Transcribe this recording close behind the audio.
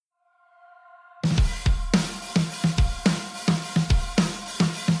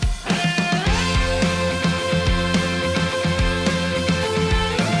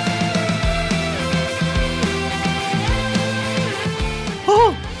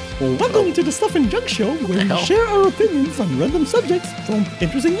Welcome to the Stuff and Junk Show, where we share our opinions on random subjects, from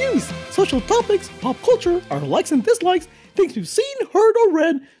interesting news, social topics, pop culture, our likes and dislikes, things we've seen, heard, or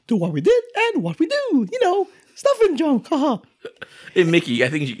read, to what we did and what we do. You know, stuff and junk. Haha. Hey, Mickey, I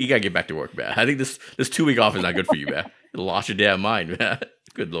think you gotta get back to work, man. I think this 2 week off is not good for you, man. You lost your damn mind, man.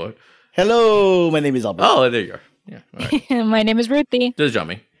 Good lord. Hello, my name is Albert. Oh, there you are. Yeah. All right. My name is Ruthie. This is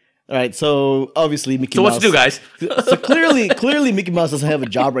Johnny. All right, so obviously Mickey So Mouse. what's new, guys? So clearly Mickey Mouse doesn't have a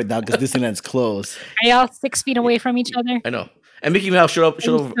job right now because Disneyland's closed. Are y'all 6 feet away from each other? I know. And Mickey Mouse showed up.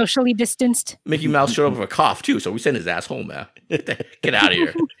 Socially distanced. Mickey Mouse showed up with a cough too, so we sent his ass home, man. Get out of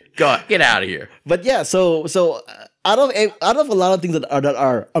here. Get out of here. But yeah, so out of a lot of things that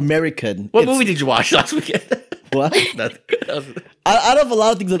are American. What movie did you watch last weekend? What? Out of a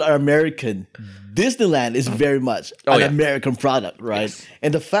lot of things that are American, Disneyland is very much an American product, right? Yes.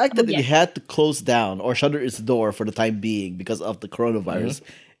 And the fact that it had to close down or shutter its door for the time being because of the coronavirus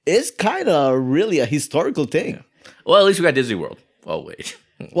is kind of really a historical thing. Yeah. Well, at least we got Disney World. Oh, wait.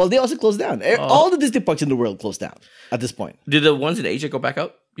 Well, they also closed down. All the Disney parks in the world closed down at this point. Did the ones in Asia go back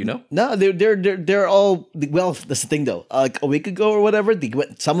up? You know? No, they're all, well, that's the thing though. Like a week ago or whatever,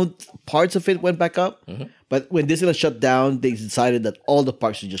 some parts of it went back up. Mm-hmm. But when Disneyland shut down, they decided that all the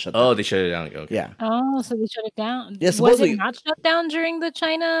parks should just shut down. Oh, they shut it down. Okay. Yeah. Oh, so they shut it down. Yeah, was supposedly. it not shut down during the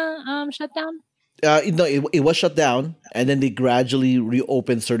China shutdown? No, it was shut down, and then they gradually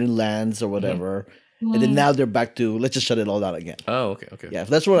reopened certain lands or whatever, and then now they're back to let's just shut it all down again. Oh, okay. Yeah,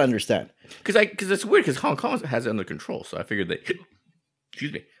 that's what I understand. Because it's weird because Hong Kong has it under control, so I figured they.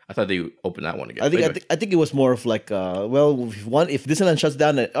 Excuse me. I thought they opened that one again. I think it was more of like, if Disneyland shuts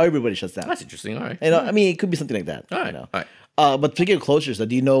down, then everybody shuts down. That's interesting. All right. You know, I mean, it could be something like that. All right. You know? All right. But speaking of closures,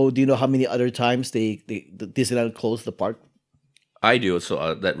 do you know how many other times the Disneyland closed the park? I do.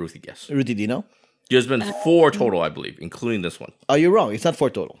 So let Ruthie guess. Ruthie, do you know? There's been 4 total, I believe, including this one. Oh, you're wrong. It's not 4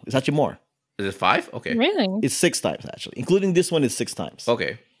 total. It's actually more. Is it 5? Okay. Really? It's 6 times actually, including this one is 6 times.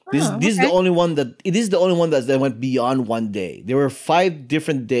 Okay. This is the only one that went beyond one day. There were 5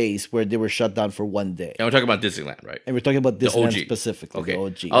 different days where they were shut down for one day. And we're talking about Disneyland, right? And we're talking about Disneyland OG. specifically. Okay.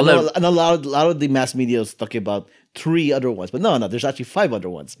 The OG. And a lot of the mass media is talking about 3 other ones, but no, there's actually 5 other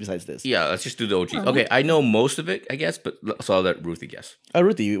ones besides this. Yeah, let's just do the OG. Okay, I know most of it, I guess, but so I'll let Ruthie guess.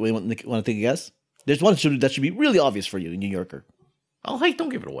 Ruthie, you want to take a guess? There's one that should be really obvious for you, New Yorker. Oh, hey, don't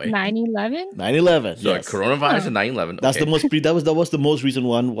give it away. 9/11? 9/11. So yes. coronavirus and 9/11. That's the most that was the most recent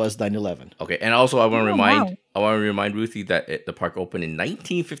one was 9/11. Okay, and also I want to wow. remind Ruthie that the park opened in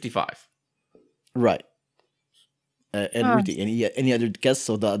 1955. Right. And Ruthie, any other guess?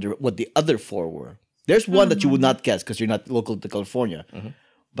 So what the other 4 were? There's one that you would not guess because you're not local to California. Mm-hmm.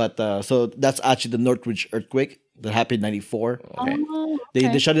 But so that's actually the Northridge earthquake that happened in 94. Okay. Oh,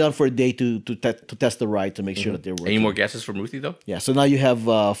 They shut it down for a day to test the ride to make sure that they're working. Any more guesses from Ruthie though? Yeah. So now you have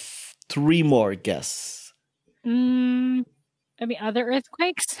 3 more guesses. Maybe other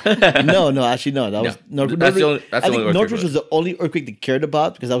earthquakes? No, actually no. That was That's the only earthquake. Northridge was the only earthquake they cared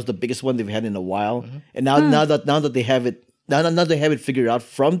about because that was the biggest one they've had in a while. Mm-hmm. And now that they have it they have it figured out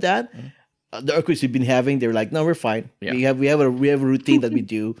from that. Mm-hmm. The earthquakes we've been having, they're like, no, we're fine. Yeah. We have a routine that we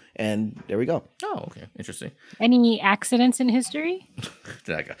do, and there we go. Oh, okay, interesting. Any accidents in history?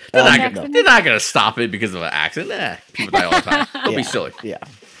 They're not gonna stop it because of an accident. Nah, people die all the time. Don't be silly. Yeah.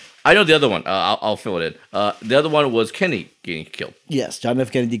 I know the other one. I'll fill it in. The other one was Kennedy getting killed. Yes, John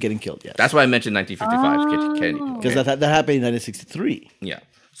F. Kennedy getting killed. Yes, that's why I mentioned 1955. Kennedy because that happened in 1963. Yeah,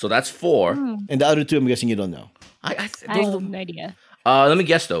 so that's 4. And the other 2, I'm guessing you don't know. I have no idea. Let me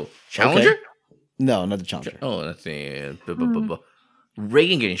guess though. Challenger? Okay. No, not the Challenger. Oh, let's see.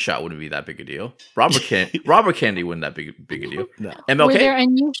 Reagan getting shot wouldn't be that big a deal. Robert Kennedy wouldn't that big a deal. No. MLK? Were there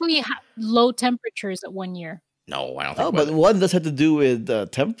unusually low temperatures at one year? No, I don't think. But one does have to do with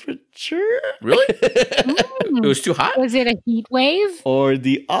temperature. Really? It was too hot. Was it a heat wave? Or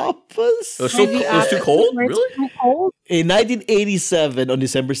the opposite? It was too cold. Really? Too cold? In 1987, on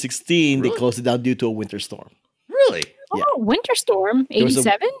December 16, they closed it down due to a winter storm. Really? Yeah. Oh, winter storm,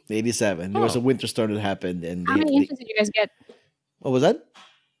 87? 87. There was a winter storm that happened. And how many inches did you guys get? What was that?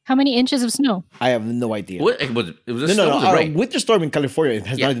 How many inches of snow? I have no idea. What? It was a No. snow or rain? Winter storm in California it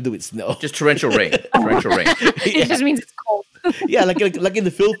has nothing to do with snow. Just torrential rain. Torrential rain. It just means it's cold. Yeah, like in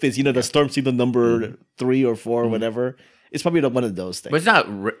the Philippines, the storm signal number 3 or 4 or whatever. It's probably not one of those things. But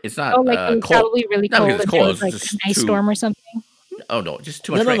it's not. Oh, like it was cold. probably really Not cold. because it's and cold. there was like It's an just ice storm or something. Oh no, just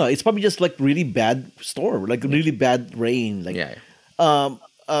too much. No. It's probably just like really bad storm, like really bad rain. Like, yeah.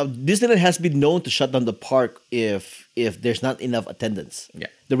 Disneyland has been known to shut down the park if there's not enough attendance. Yeah.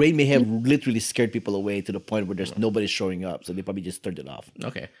 The rain may have literally scared people away to the point where there's nobody showing up, so they probably just turned it off.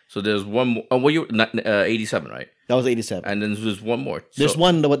 Okay. So there's one more. Oh, well, you 87, right? That was 87. And then there's one more. There's So-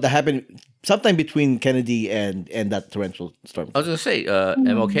 one that happened sometime between Kennedy and that torrential storm. I was gonna say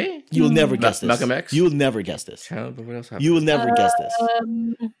MLK. You'll never guess this. Malcolm X? You'll never guess this. But what else happened? You will never guess this.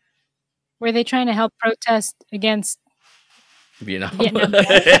 Were they trying to help protest against Vietnam. Vietnam?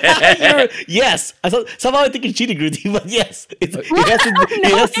 Yes, somehow I think you're cheating, Rudy, but yes, it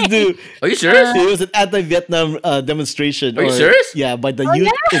has to do. Are you serious? It was an anti-Vietnam demonstration. Are you serious? Yeah, by the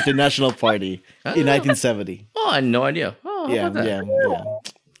Youth International Party in 1970. Oh, I had no idea. Oh, how Yeah, about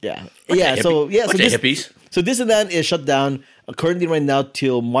that? yeah. Bunch of hippies. So Disneyland is shut down currently right now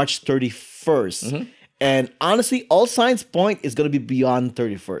till March 31st, and honestly, all signs point is going to be beyond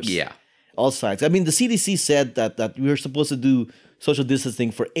 31st. Yeah. All signs. I mean, the CDC said that we were supposed to do social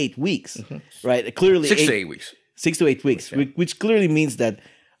distancing for 8 weeks, right? Clearly, 6 to 8 weeks. 6 to 8 weeks, which clearly means that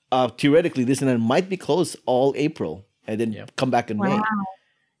theoretically Disneyland might be closed all April and then come back in May. Wow.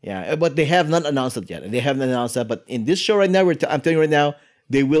 Yeah, but they have not announced it yet. They haven't announced that. But in this show right now, I'm telling you right now,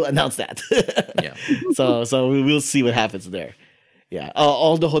 they will announce that. Yeah. So we will see what happens there. Yeah,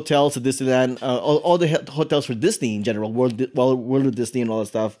 all the hotels at Disneyland, all the hotels for Disney in general, World of Disney and all that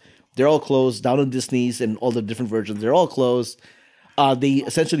stuff, they're all closed. Down on Disney's and all the different versions, they're all closed. They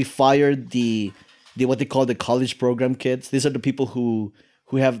essentially fired the what they call the college program kids. These are the people who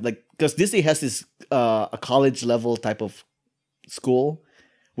have because Disney has this a college level type of school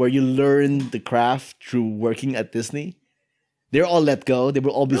where you learn the craft through working at Disney. They're all let go. They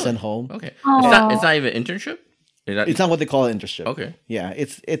will all be sent home. Okay. Aw. It's not even internship? Is that- It's not what they call an internship. Okay. Yeah,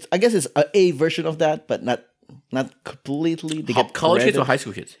 it's I guess it's a version of that, but not completely. They get college kids or credit. high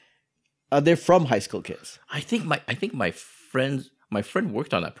school kids? They're from high school kids. I think my friend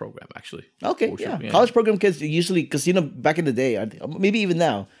worked on that program actually. Okay, Worship, yeah. College program kids usually, because back in the day, maybe even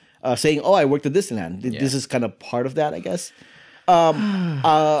now, saying, "Oh, I worked at Disneyland." This is kind of part of that, I guess.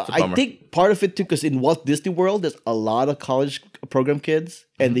 I bummer. think part of it too, because in Walt Disney World, there's a lot of college program kids,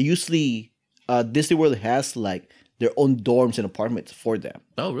 and they usually Disney World has their own dorms and apartments for them.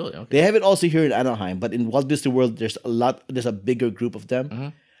 Oh, really? Okay. They have it also here in Anaheim, but in Walt Disney World, there's a bigger group of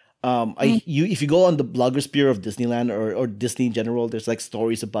them. If you go on the blogosphere of Disneyland or Disney in general, there's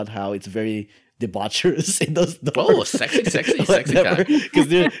stories about how it's very debaucherous in those dorms. Oh, sexy time. Because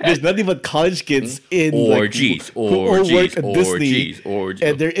there's nothing but college kids in Orgies, who work at Disney, orgies.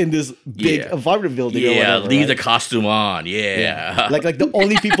 and they're in this big Yeah. apartment building. or Yeah, whatever, leave the right? costume on. Yeah. like the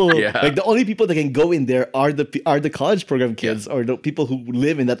only people Yeah. the only people that can go in there are the college program kids or the people who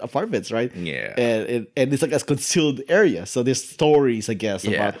live in that apartments, right? Yeah. And it's a concealed area, so there's stories, I guess,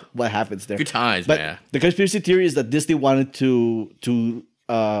 Yeah. about what happens there. Good times, But man. the conspiracy theory is that Disney wanted to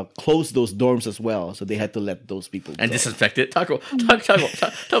close those dorms as well, so they had to let those people And go. disinfect it. Talk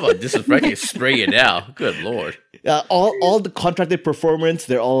about disinfecting, spray it out. Good lord. All the contracted performance,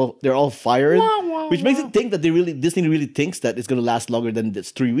 they're all fired, which makes it think that Disney really thinks that it's going to last longer than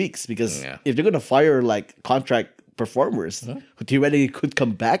this 3 weeks, because Yeah. if they're going to fire contract performers who theoretically could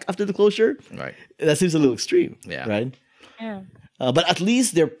come back after the closure, Right. that seems a little extreme, Yeah. right? Yeah. But at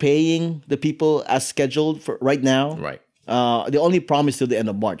least they're paying the people as scheduled for right now. Right. The only promise till the end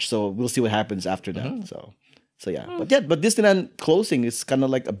of March, so we'll see what happens after that. So yeah, but Disneyland closing is kind of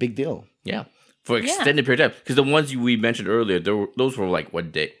like a big deal. Yeah. For extended period of time. Because the ones we mentioned earlier, those were like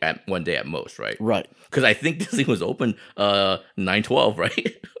one day at most, right? Right. Because I think Disney was open 9/12,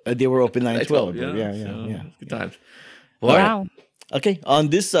 right? They were open 9/12. 9/12, Yeah. Good times. Wow. Okay, on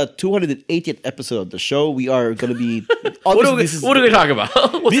this 280th episode of the show, we are going to be. What are obviously, we talk about?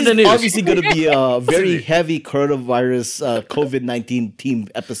 What's in This the is news? obviously going to be a very heavy coronavirus COVID-19 themed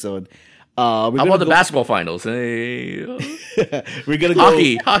episode. How about the basketball finals? Hey, We're gonna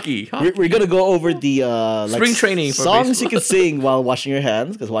go. hockey. We're gonna go over the Spring training for songs baseball. you can sing while washing your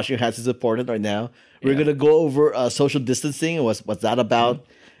hands, because washing your hands is important right now. We're gonna go over social distancing and what's that about.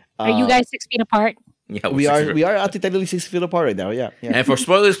 Are you guys 6 feet apart? Yeah, We are actually technically 6 feet apart right now. Yeah. And for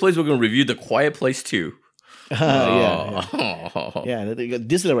spoilers, please, we're going to review The Quiet Place 2. Yeah. Oh. Yeah.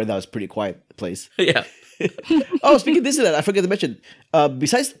 Disneyland right now is a pretty quiet place. Yeah. Oh, speaking of Disneyland, I forgot to mention.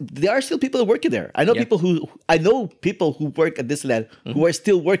 Besides, there are still people working there. I know people who work at Disneyland who are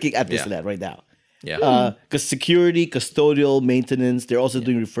still working at Disneyland right now. Yeah. Because security, custodial, maintenance. They're also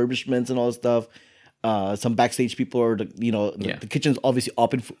doing refurbishments and all that stuff. Some backstage people are, the kitchen's obviously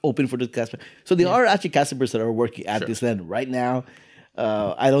open for the cast. So there are actually cast members that are working at Disneyland right now.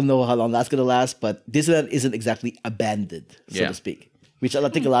 I don't know how long that's gonna last, but Disneyland isn't exactly abandoned, so to speak. which I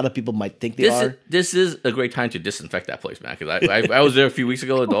think a lot of people might think they are. This is a great time to disinfect that place, man. Because I was there a few weeks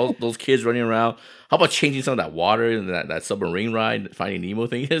ago. And those kids running around. How about changing some of that water and that submarine ride, Finding Nemo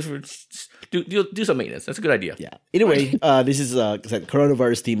thing? Do some maintenance. That's a good idea. Yeah. Anyway, this is a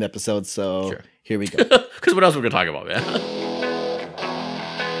coronavirus themed episode, so here we go. Because what else we're gonna talk about, man?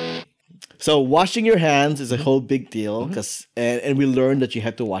 So washing your hands is a whole big deal and we learned that you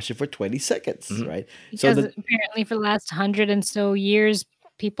have to wash it for 20 seconds, right? Because apparently for the last 100 and so years,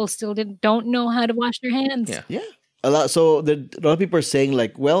 people still don't know how to wash their hands. Yeah. A lot of people are saying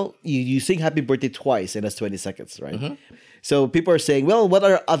like, well, you sing happy birthday twice and that's 20 seconds, right? So people are saying, well, what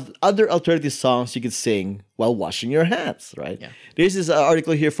are other alternative songs you could sing while washing your hands, right? Yeah. There's this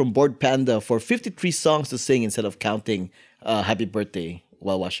article here from Board Panda for 53 songs to sing instead of counting happy birthday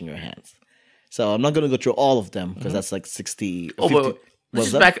while washing your hands. So I'm not going to go through all of them because that's like 60 or 50.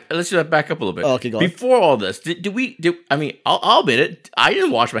 Let's just back up a little bit. Oh, okay, go on. Before all this, I'll admit it, I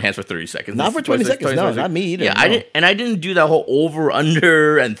didn't wash my hands for 30 seconds. Not for 20 seconds, no, not me either. Yeah, no. I didn't do that whole over,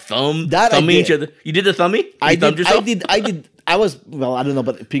 under, and thumbing each other. You did the thumbing? I did. I was, well, I don't know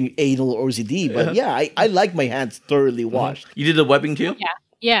about being anal or OCD, but I like my hands thoroughly washed. You did the webbing too?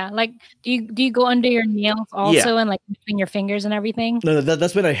 Yeah. Like, do you go under your nails also and like between your fingers and everything? No,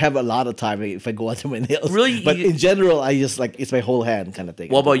 that's when I have a lot of time if I go under my nails. Really? But in general, I just like it's my whole hand kind of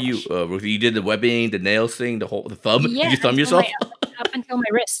thing. What about you, Ruthie? You did the webbing, the nails thing, the thumb? Yeah, did you thumb yourself? Up until my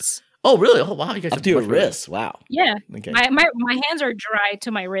wrists. Oh, really? Oh, wow. You guys up to your wrists. Wow. Yeah. Okay. My hands are dry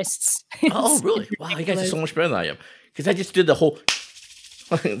to my wrists. Oh, really? Wow, you guys are so much better than I am. Because I just did the whole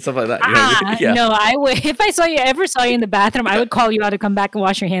stuff like that. No, I would. If I ever saw you in the bathroom, I would call you out to come back and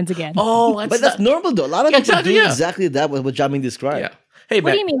wash your hands again. Oh, that's normal though. A lot of people do exactly that. What Jamming described. Yeah. Hey,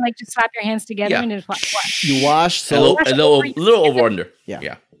 what do you mean? Like just slap your hands together and just wash? You wash a little over under.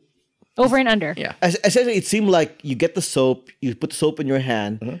 Yeah. Over and under. Yeah. Essentially, it seemed like you get the soap, you put the soap in your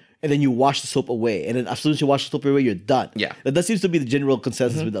hand, and then you wash the soap away. And then as soon as you wash the soap away, you're done. Yeah. That seems to be the general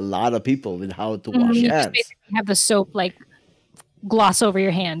consensus with a lot of people with how to wash hands. Just basically have the soap like gloss over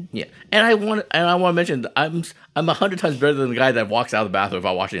your hand. Yeah, and I want to mention that I'm 100 times better than the guy that walks out of the bathroom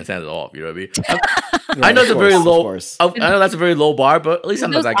without washing his hands at all. You know what I mean? I know it's a very low. I know that's a very low bar, but at least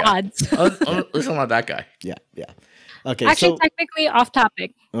I'm not that guy. At least I'm not that guy. Yeah. Okay. Actually, technically off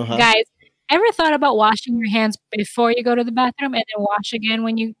topic, guys. Ever thought about washing your hands before you go to the bathroom and then wash again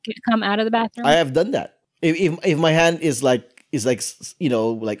when you come out of the bathroom? I have done that. If my hand is like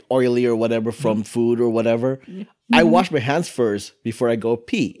like oily or whatever from food or whatever, I wash my hands first before I go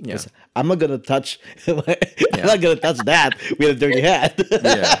pee. Yeah. I'm not gonna touch. I'm not gonna touch that with a dirty hand.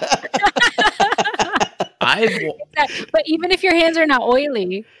 But even if your hands are not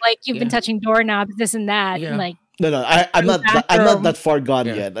oily, like you've been touching doorknobs, this and that, like no, I'm not that far gone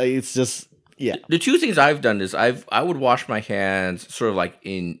yet. It's just. Yeah. The two things I've done is I would wash my hands sort of like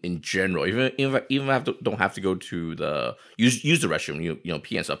in general, even if I don't have to go to the use the restroom,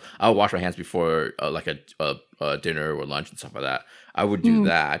 pee and stuff. I would wash my hands before like a dinner or lunch and stuff like that. I would do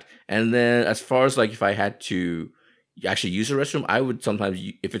that, and then as far as like if I had to actually use the restroom, I would sometimes,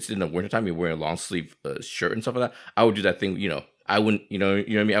 if it's in the wintertime, you're wearing a long sleeve shirt and stuff like that. I would do that thing, I wouldn't, you know what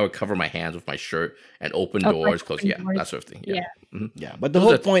I mean? I would cover my hands with my shirt and open doors, close, that sort of thing. Yeah. Yeah. But the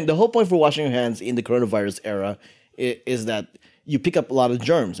whole point for washing your hands in the coronavirus era is that you pick up a lot of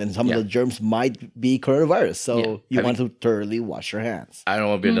germs, and some of the germs might be coronavirus. So you want to thoroughly wash your hands. I don't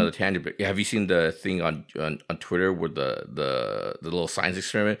want to be another tangent, but have you seen the thing on Twitter with the little science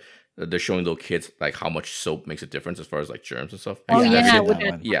experiment? They're showing little kids like how much soap makes a difference as far as like germs and stuff. Oh with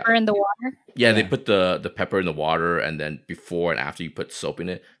the pepper in the water. Yeah, they put the pepper in the water, and then before and after you put soap in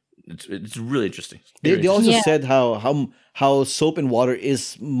it. It's really interesting. They also said how soap and water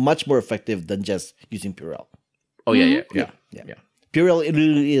is much more effective than just using Purell. Oh yeah. Purell, it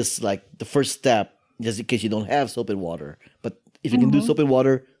really is like the first step, just in case you don't have soap and water. But if you can do soap and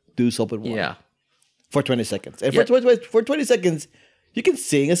water, do soap and water. Yeah. For 20 seconds, and for 20 seconds. You can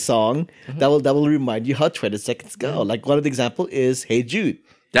sing a song that will remind you how 20 seconds go. Like one of the example is "Hey Jude."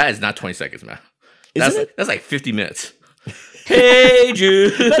 That is not 20 seconds, man. That's like 50 minutes. Hey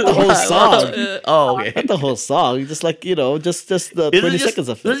Jude. Not the whole song. Okay. Not the whole song. Just like just the 20 seconds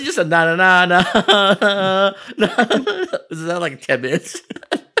of it. This is just a na na na na. Is that like 10 minutes?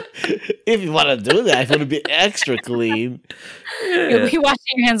 If you want to do that, if you want to be extra clean. You'll be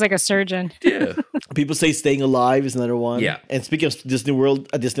washing your hands like a surgeon. Yeah. People say "Staying Alive" is another one. Yeah. And speaking of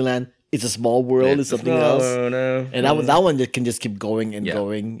Disneyland, "It's a Small World" is something else. No. And that one that can just keep going and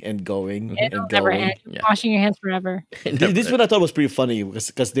going and going It'll and never going. end. Washing your hands forever. This one I thought was pretty funny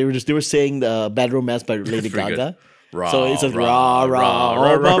because they were saying the "Bad Romance" by Lady Gaga. So it's like rah rah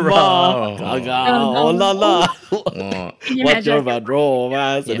rah rah rah, gaga, oh la la. What's your bad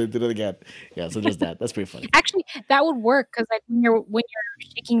romance? And then do it again. Yeah, so there's that. That's pretty funny. Actually, that would work because like when you're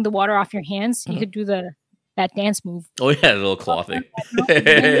shaking the water off your hands, you could do that dance move. Oh yeah, the little claw thing.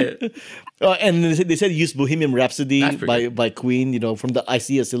 And they said use Bohemian Rhapsody by Queen. From the I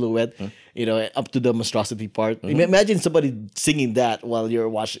See a Silhouette, up to the monstrosity part. Imagine somebody singing that while they're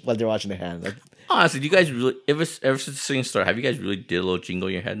washing the hand. Like, honestly, do you guys really ever since the singing started? Have you guys really did a little jingle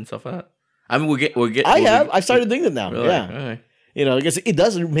in your head and stuff like that? I mean, I've started doing it now. Really? Yeah. Right. Because it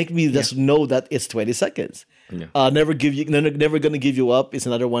does make me just know that it's 20 seconds. Yeah. Never gonna give you up. It's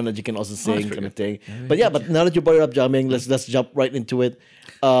another one that you can also sing, kind of thing. But now that you brought it up, Jiaming, let's jump right into it.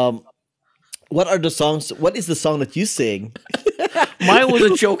 What are the songs? What is the song that you sing? Mine was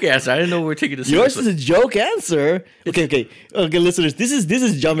a joke answer. I didn't know we were taking this. Yours is a joke answer. Okay, listeners. This is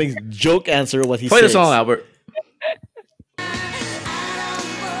Jiaming's joke answer. What he play sings. the song, Albert.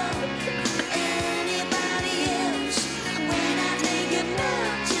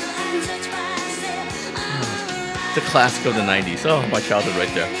 The classic of the 90s. Oh, my childhood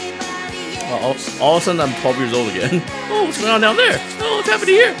right there. All of a sudden, I'm 12 years old again. Oh, what's going on down there? Oh, what's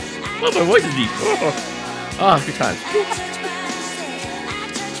happening here? Oh, my voice is deep. Oh, good times.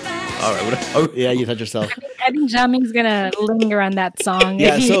 All right. Yeah, you touch yourself. I think Jiaming's gonna linger on that song.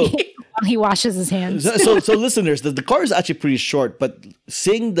 Yeah, while he washes his hands. So listeners, the chorus is actually pretty short, but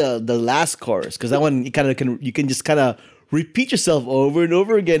sing the last chorus because that one you can just kind of repeat yourself over and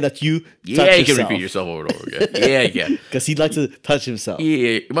over again that you touch you can yourself. repeat yourself over and over again. Yeah, you can. Because he likes to touch himself.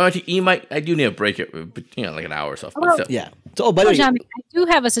 Yeah, I do need a break, like an hour or something. Well, yeah. So, by the way, Jiaming, I do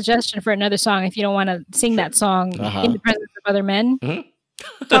have a suggestion for another song if you don't want to sing that song in the presence of other men.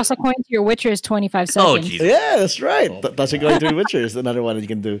 Toss a coin to your Witcher is 25 seconds. Oh, Jesus. Yeah, that's right. Toss a coin to your Witcher is another one that you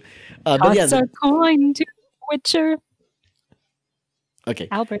can do. Toss a coin to Witcher. Okay.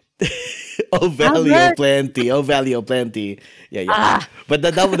 Albert. Oh, Valley of Plenty. Oh, Valley of Plenty. Yeah. But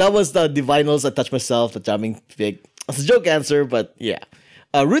that was the Divinals. I Touch Myself, the Jiaming pick. It's a joke answer, but yeah.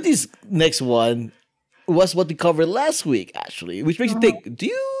 Rudy's next one was what we covered last week, actually, which makes me think, do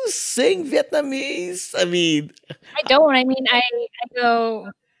you sing Vietnamese? I mean... I don't. I mean, I go...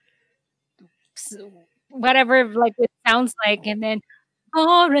 whatever like it sounds like, and then...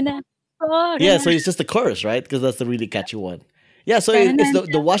 Yeah, so it's just the chorus, right? Because that's the really catchy one. Yeah, so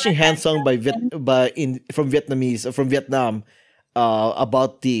it's the washing hands song from Vietnam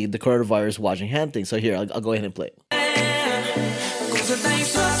about the coronavirus washing hand thing. So here, I'll go ahead and play it.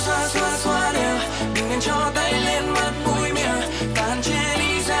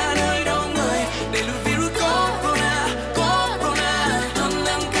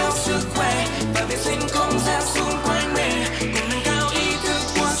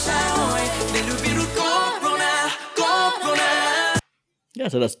 Yeah,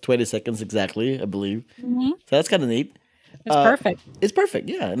 so that's 20 seconds exactly, I believe. So that's kind of neat. It's perfect. It's perfect,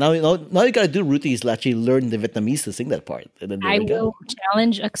 yeah. Now you got to do, Ruthie, is actually learn the Vietnamese to sing that part. And then I will.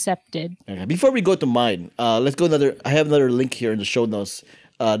 Challenge accepted. Okay. Before we go to mine, let's go I have another link here in the show notes.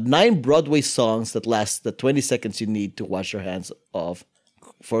 9 Broadway songs that last the 20 seconds you need to wash your hands off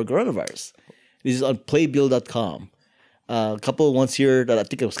for coronavirus. This is on playbill.com. A couple of ones here that I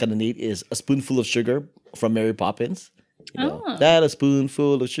think was kind of neat is A Spoonful of Sugar from Mary Poppins. That a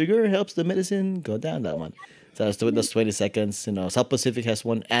spoonful of sugar helps the medicine go down. That one. So that's 20 seconds. South Pacific has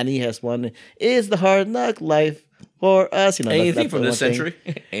one. Annie has one. It's the hard knock life for us. Anything from this century?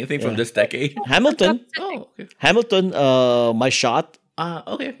 Anything from this decade? Hamilton. Okay. Hamilton. My Shot.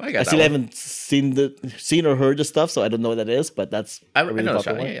 Okay. I still haven't seen or heard the stuff, so I don't know what that is. But that's I know the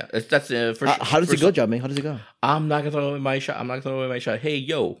shot. Yeah. That's for how does it go, Jiaming? How does it go? I'm not gonna throw away my shot. Hey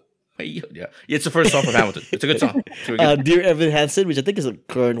yo. Yeah, it's the first song from Hamilton. It's a good song. Dear Evan Hansen, which I think is a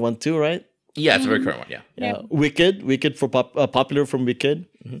current one too, right? Yeah, it's a very current one. Yeah. Wicked for popular from Wicked.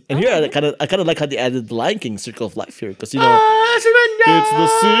 And here I kind of like how they added the Lion King Circle of Life here because it's the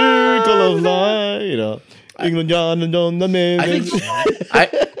circle of life.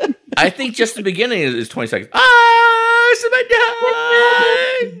 I think just the beginning is 20 seconds. Yeah.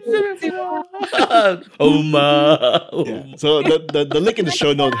 So the link in the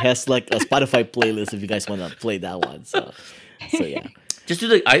show note has like a Spotify playlist if you guys want to play that one. So yeah. Just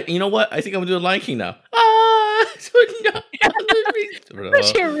do you know what? I think I'm gonna do the Lion King now. That's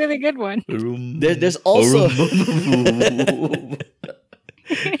actually a really good one. There's also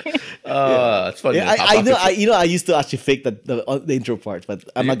it's funny. Yeah, I know. I used to actually fake the intro part, but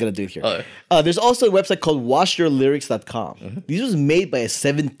I'm not gonna do it here. There's also a website called washyourlyrics.com. This was made by a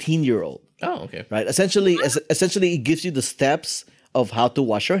 17-year-old. Oh, okay. Right. Essentially, it gives you the steps of how to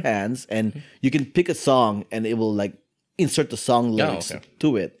wash your hands, and you can pick a song, and it will like insert the song lyrics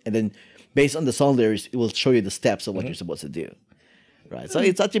to it, and then based on the song lyrics, it will show you the steps of what you're supposed to do. Right. So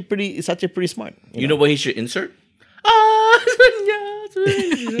it's actually pretty smart. You know what he should insert?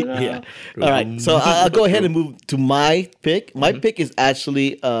 Yeah. All right. So I'll go ahead and move to my pick. My pick is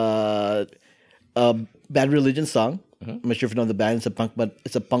actually a Bad Religion song. I'm not sure if you know the band.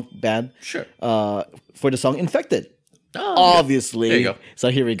 It's a punk band. Sure. For the song "Infected." Oh, Obviously. There you go. So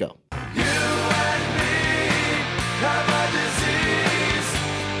here we go.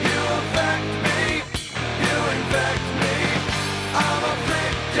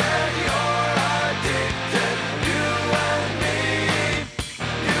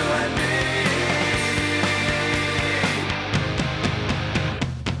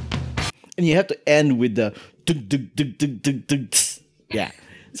 And you have to end with the dug, dug, dug, dug, dug, dug, tss. Yeah.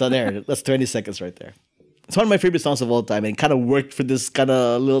 So there, that's 20 seconds right there. It's one of my favorite songs of all time, and it kind of worked for this kind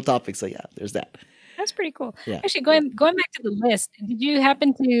of little topic. So yeah, there's that. That's pretty cool. Yeah. Actually, going back to the list, do you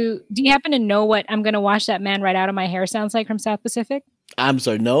happen to know what "I'm Gonna Wash That Man Right Out of My Hair" sounds like from South Pacific? I'm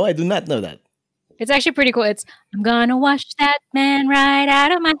sorry, no, I do not know that. It's actually pretty cool. It's "I'm gonna wash that man right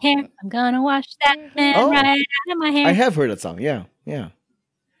out of my hair. I'm gonna wash that man right out of my hair." I have heard that song. Yeah.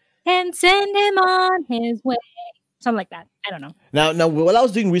 And send him on his way. Something like that. I don't know. Now, while I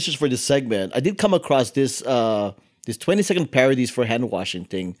was doing research for this segment, I did come across this 20-second parodies for hand washing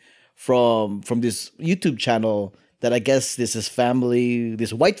thing from this YouTube channel that I guess this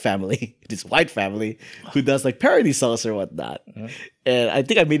white family who does like parody songs or whatnot. And I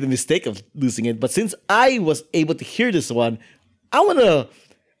think I made the mistake of losing it. But since I was able to hear this one, I want to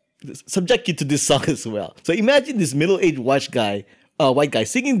subject you to this song as well. So imagine this middle-aged white guy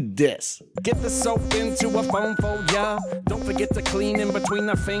singing this. Get the soap into a phone for ya. Don't forget to clean in between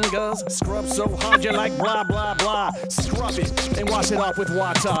the fingers. Scrub so hard you're like blah, blah, blah. Scrub it and wash it off with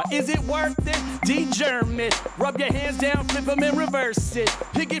water. Is it worth it? De-germ it. Rub your hands down, flip them and reverse it.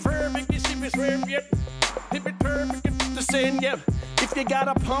 Pick it perfect, ship it perfect. Hip it perfect, the sin, yep. If you got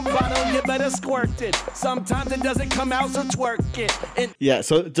a pump bottle, you better squirt it. Sometimes it doesn't come out, so twerk it. Yeah,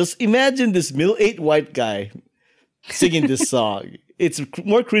 so just imagine this middle-aged white guy singing this song. It's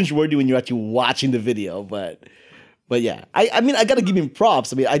more cringeworthy when you're actually watching the video, but yeah, I mean, I gotta give him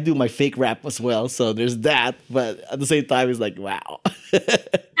props. I mean, I do my fake rap as well, so there's that. But at the same time, it's like, wow.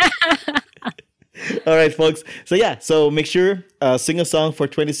 All right, folks. So yeah, so make sure sing a song for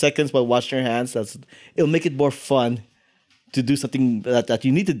 20 seconds while washing your hands. It'll make it more fun to do something that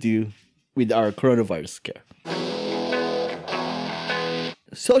you need to do with our coronavirus care.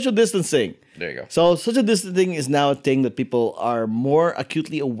 Social distancing. There you go. So social distancing is now a thing that people are more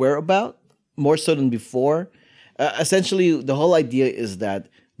acutely aware about, more so than before. Essentially, the whole idea is that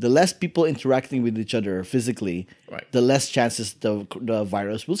the less people interacting with each other physically, the less chances the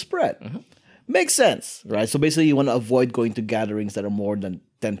virus will spread. Mm-hmm. Makes sense, right? So basically, you want to avoid going to gatherings that are more than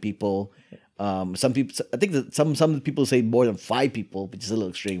 10 people. Some people, I think that some people say more than 5 people, which is a little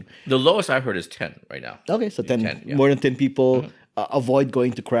extreme. The lowest I've heard is 10 right now. Okay, so 10 more than 10 people. Mm-hmm. Avoid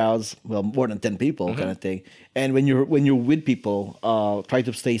going to crowds, well, more than 10 people kind of thing. And when you're with people, try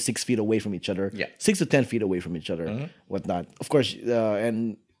to stay 6 feet away from each other. Yeah. 6 to 10 feet away from each other, whatnot. Of course,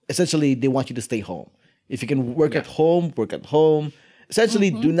 and essentially they want you to stay home. If you can work at home, work at home. Essentially,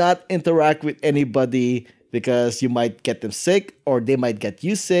 do not interact with anybody because you might get them sick, or they might get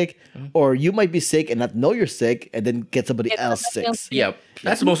you sick, or you might be sick and not know you're sick and then get somebody else sick. Yeah,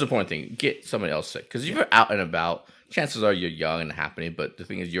 that's the most important thing. Get somebody else sick. Because if you're out and about, chances are you're young and happening, but the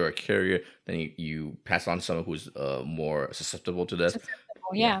thing is you're a carrier, then you pass on to someone who's more susceptible to this.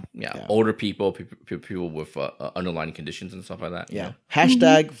 Yeah. Older people with underlying conditions and stuff like that. Yeah.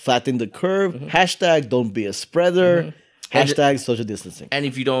 Hashtag flatten the curve. Hashtag don't be a spreader. Hashtag social distancing. And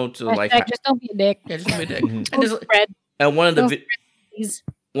if you don't just don't be a dick. Yeah, just don't be a dick. And one of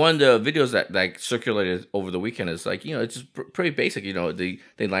the videos that like circulated over the weekend is like, it's just pretty basic.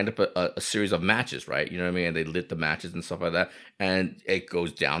 They lined up a series of matches, right? You know what I mean? And they lit the matches and stuff like that, and it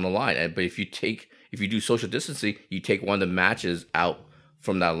goes down the line. But if you do social distancing, you take one of the matches out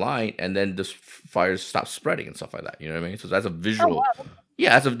from that line, and then the fires stop spreading and stuff like that. You know what I mean? So that's a visual. Oh, wow. Yeah,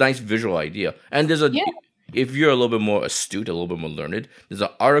 that's a nice visual idea. And there's if you're a little bit more astute, a little bit more learned, there's an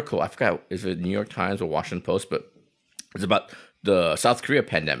article. I forgot if it's New York Times or Washington Post, but it's about the South Korea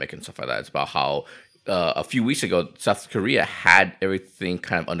pandemic and stuff like that. It's about how a few weeks ago, South Korea had everything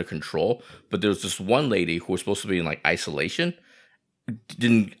kind of under control, but there was this one lady who was supposed to be in like isolation,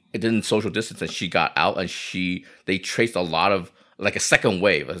 didn't social distance, and she got out, and they traced a lot of like a second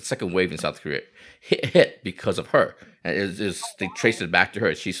wave in South Korea hit because of her, and they traced it back to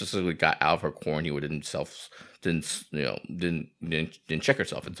her. She specifically got out of her quarantine within didn't check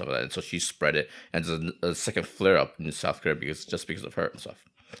herself and stuff like that, and so she spread it, and there's a second flare up in South Korea because of her and stuff.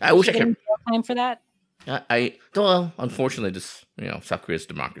 I wish I could time for that. Well, unfortunately, South Korea's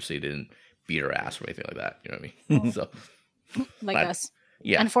democracy didn't beat her ass or anything like that. You know what I mean? So, us.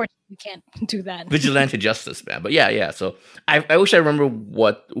 Yeah. Unfortunately, we can't do that. Vigilante justice, man. But yeah. So I wish I remember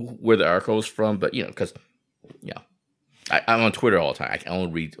where the article was from, but because I'm on Twitter all the time. I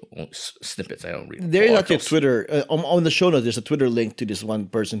only read snippets. I don't read. There is actually Twitter on the show notes. There's a Twitter link to this one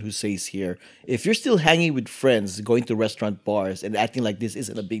person who says here: if you're still hanging with friends, going to restaurant bars, and acting like this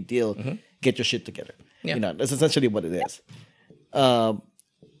isn't a big deal, get your shit together. Yeah. That's essentially what it is.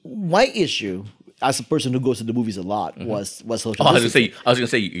 My issue as a person who goes to the movies a lot was social distancing. I was gonna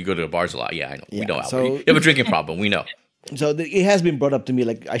say you go to the bars a lot. Yeah, I know. Yeah, we know. so, you have a drinking problem. We know. So it has been brought up to me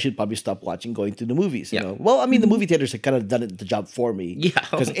like I should probably stop going to the movies. You know, well, I mean the movie theaters have kind of done the job for me. Yeah,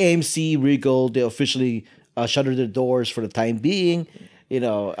 because AMC, Regal, they officially shuttered their doors for the time being.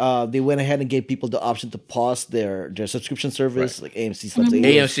 They went ahead and gave people the option to pause their subscription service, like AMC.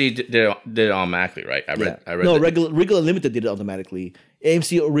 AMC did it automatically, right? I read. No, Regal Unlimited did it automatically.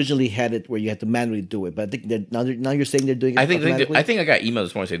 AMC originally had it where you had to manually do it, but I think now you're saying they're doing it automatically? I think I got emails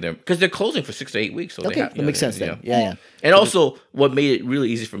this morning saying because they're closing for 6 to 8 weeks. So that makes sense then. Yeah. And also, what made it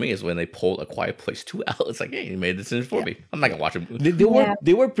really easy for me is when they pulled A Quiet Place 2 out. It's like, hey, you made this in for me. I'm not gonna watch it.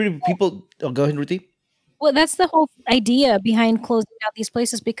 They were pretty people. Oh, go ahead, Ruthie. Well, that's the whole idea behind closing out these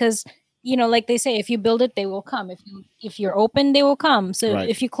places because, like they say, if you build it, they will come. If you're open, they will come. So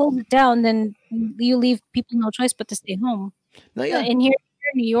if you close it down, then you leave people no choice but to stay home. No, yeah. And here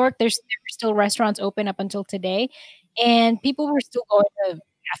in New York, there were still restaurants open up until today. And people were still going to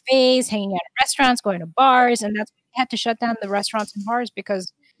cafes, hanging out at restaurants, going to bars. And that's why they had to shut down the restaurants and bars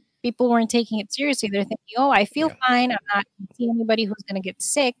because people weren't taking it seriously. They're thinking, I feel fine. I'm not seeing anybody who's going to get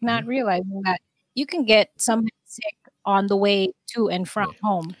sick, not realizing that you can get somebody sick on the way to and from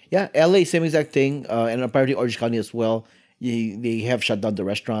home. Yeah, LA, same exact thing. And apparently Orange County as well. They have shut down the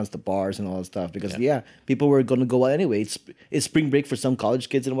restaurants, the bars, and all that stuff because people were going to go out anyway. It's spring break for some college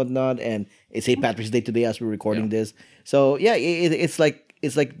kids and whatnot, and it's St. Patrick's Day today as we're recording this. So it's like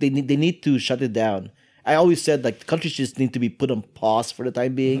they need to shut it down. I always said like countries just need to be put on pause for the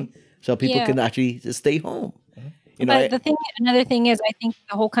time being, so people can actually just stay home. Another thing is, I think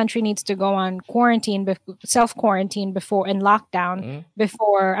the whole country needs to go on quarantine, self-quarantine before and lockdown.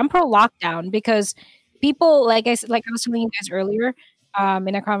 Before I'm pro lockdown because people, like I was telling you guys earlier,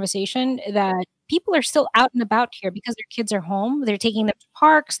 in a conversation, that people are still out and about here because their kids are home. They're taking them to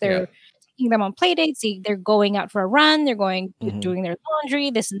parks. They're taking them on play dates. They're going out for a run. They're going doing their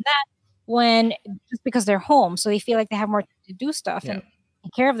laundry, this and that. Just because they're home, so they feel like they have more time to do stuff and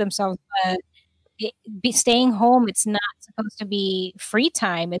take care of themselves. But staying home, it's not supposed to be free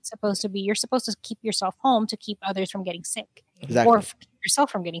time. It's supposed to be you're supposed to keep yourself home to keep others from getting sick, or keep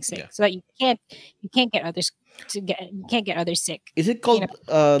yourself from getting sick, so that you can't get others sick. Is it called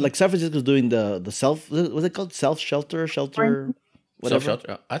like San Francisco's doing the self? Was it called shelter? Whatever.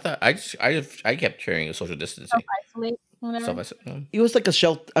 Self-shelter. I thought I kept hearing a social distancing. Self-isolate. It was like a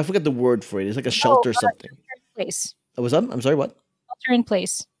shelter. I forget the word for it. It's like a shelter something. Place. Was that? I'm sorry. What? Shelter in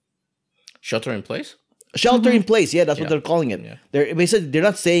place. Shelter in place? Shelter in place. Yeah, that's what they're calling it. Yeah. They're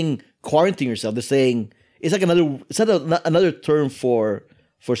not saying quarantine yourself. They're saying it's like another term for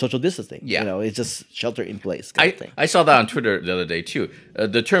social distancing. Yeah. It's just shelter in place. I saw that on Twitter the other day too.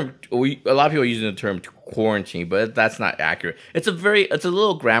 The term a lot of people are using the term quarantine, but that's not accurate. It's a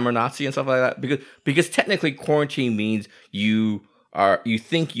little grammar Nazi and stuff like that because technically quarantine means you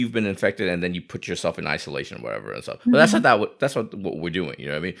think you've been infected and then you put yourself in isolation or whatever and stuff. But that's not that's what we're doing. You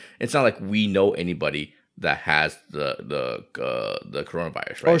know what I mean? It's not like we know anybody that has the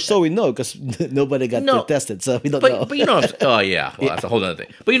coronavirus, right? Or so we know because nobody got tested, so we don't know. But you know what I'm saying? Oh yeah, well that's a whole other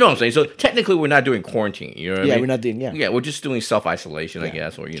thing. But you know what I'm saying? So technically, we're not doing quarantine. You know what I mean? We're not doing. Yeah, we're just doing self isolation, I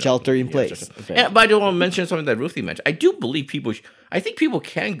guess, or shelter in place. But I do want to mention something that Ruthie mentioned. I do believe people. I think people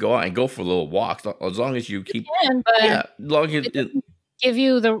can go out and go for little walks as long as you keep. As long as it give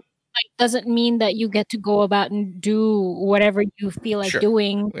you the. Doesn't mean that you get to go about and do whatever you feel like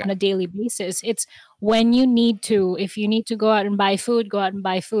doing on a daily basis. It's when you need to. If you need to go out and buy food, go out and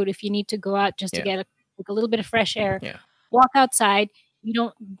buy food. If you need to go out just to get a little bit of fresh air, walk outside.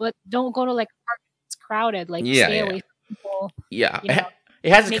 Don't go to like a park that's crowded. Like stay away from people. Yeah,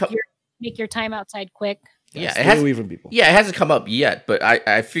 it has make your time outside quick. Yeah, stay away from people. Yeah, it hasn't come up yet, but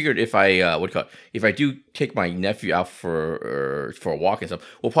I figured if if I do take my nephew out for a walk and stuff,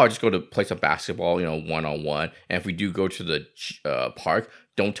 we'll probably just go to play some basketball, 1-on-1. And if we do go to the park,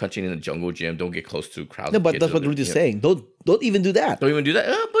 don't touch it in the jungle gym. Don't get close to crowds. No, of but kids that's what or, Rudy's you know, saying. Don't even do that. Don't even do that.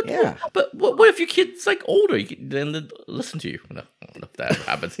 But Yeah. but what if your kid's like older? You can, then they listen to you. No, I don't know if that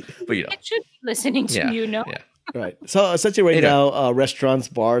happens, but you know, It should be listening to yeah, you, no? yeah. Right. So essentially, right You know. now, restaurants,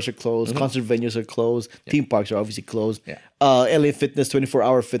 bars are closed, concert venues are closed, theme parks are obviously closed. Yeah. LA Fitness,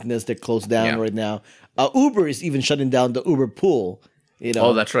 24-hour fitness, they're closed down Yeah. right now. Uber is even shutting down the Uber pool. You know.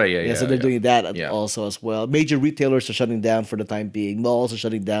 Oh, that's right. Yeah, So they're yeah. doing that Yeah. also as well. Major retailers are shutting down for the time being. Malls are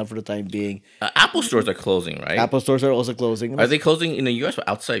shutting down for the time being. Apple stores are closing, right? Apple stores are also closing. Are they closing in the U.S. or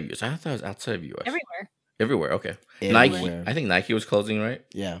outside of U.S.? I thought it was outside of U.S. Everywhere. Everywhere. Okay. Everywhere. Nike. I think Nike was closing, right?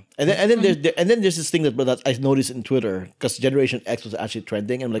 Yeah, and then there's this thing that I noticed in Twitter because Generation X was actually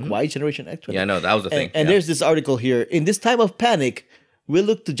trending, and I'm like, why is Generation X trending? Yeah, I know that was the thing. And yeah. there's this article here. In this time of panic, we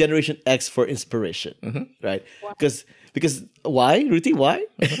look to Generation X for inspiration, right? Because why, Ruthie? Why?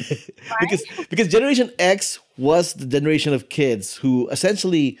 because Generation X was the generation of kids who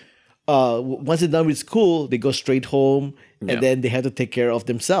essentially, once they're done with school, they go straight home, Yeah. and then they have to take care of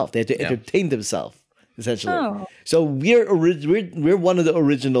themselves. They have to Yeah. entertain themselves, essentially. Oh. So we're one of the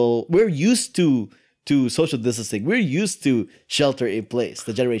original. We're used to social distancing. We're used to shelter in place.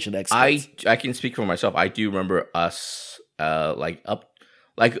 The Generation X. kids. I can speak for myself. I do remember us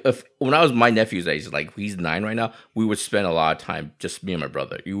if when I was my nephew's age, like he's 9 right now, we would spend a lot of time just me and my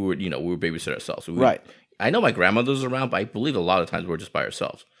brother. We would babysit ourselves. So Right. I know my grandmother was around, but I believe a lot of times we're just by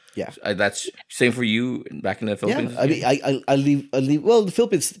ourselves. Yeah. That's same for you back in the Philippines. Yeah, I mean, I leave. Well, the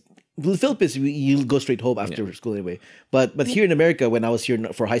Philippines, you go straight home after school anyway. But here in America, when I was here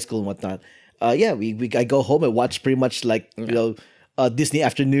for high school and whatnot, I go home and watch pretty much like Disney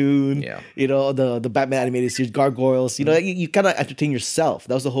Afternoon. Yeah. The Batman animated series, Gargoyles. You kind of entertain yourself.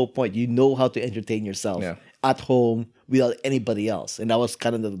 That was the whole point. You know how to entertain yourself Yeah. at home without anybody else, and that was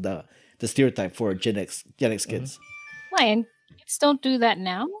kind of the stereotype for Gen X kids. Lion, kids don't do that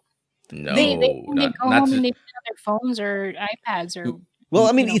now. No, They go not home to- and they play on their phones or iPads or. Well,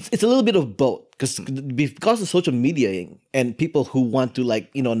 I mean, you know. it's a little bit of both because of social media and people who want to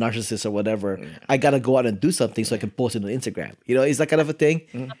narcissists or whatever. I gotta go out and do something so I can post it on Instagram. It's that kind of a thing.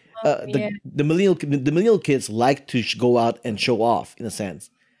 Yeah. The millennial kids like to go out and show off in a sense.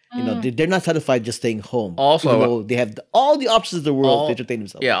 They're not satisfied just staying home. Also, even though they have all the options in the world to entertain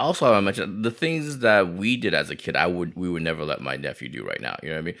themselves. Yeah. Also, I want to mention the things that we did as a kid. We would never let my nephew do right now. You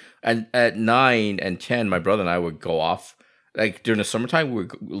know what I mean? And at 9 and 10, my brother and I would go off. Like during the summertime, we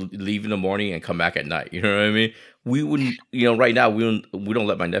would leave in the morning and come back at night. You know what I mean? We wouldn't. Right now we don't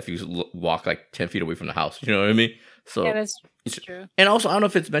let my nephews walk like 10 feet away from the house. You know what I mean? So Yeah, that's true. And also, I don't know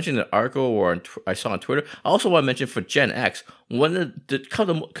if it's mentioned in the article or I saw on Twitter. I also want to mention for Gen X, one of the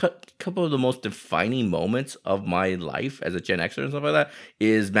couple of the most defining moments of my life as a Gen Xer and stuff like that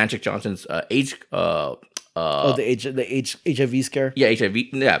is Magic Johnson's age. The HIV scare. Yeah, HIV.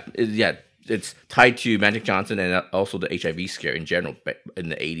 Yeah. It's tied to Magic Johnson and also the HIV scare in general in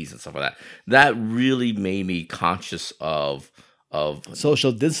the 80s and stuff like that. That really made me conscious of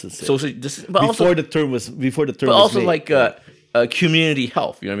Social distancing. but before the term was but was also made. like community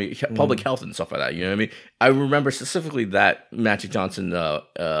health, you know what I mean? Public health and stuff like that, you know what I mean? I remember specifically that Magic Johnson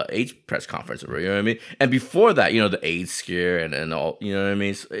AIDS press conference, you know what I mean? And before that, the AIDS scare and all, you know what I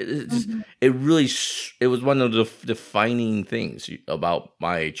mean? So it really it was one of the defining things about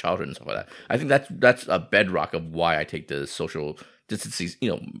my childhood and stuff like that. I think that's a bedrock of why I take the social distancing,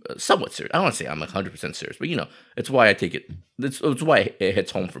 somewhat serious. I don't want to say I'm 100% serious, but it's why I take it. It's why it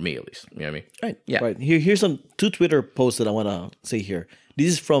hits home for me at least. You know what I mean? Right. Yeah. Right. Here's two Twitter posts that I want to say here. This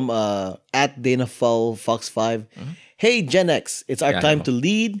is from at Dana Fox 5. Hey Gen X, it's our time to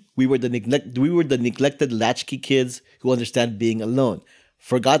lead. We were the neglected latchkey kids who understand being alone.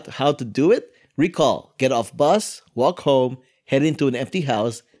 Forgot how to do it? Recall. Get off bus, walk home, head into an empty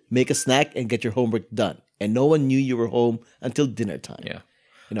house, make a snack, and get your homework done. And no one knew you were home until dinner time. Yeah.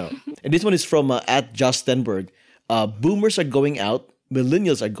 And this one is from at Josh Stenberg. Boomers are going out.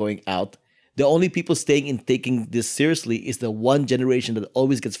 Millennials are going out. The only people staying in taking this seriously is the one generation that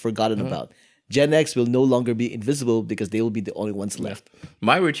always gets forgotten about. Gen X will no longer be invisible because they will be the only ones left.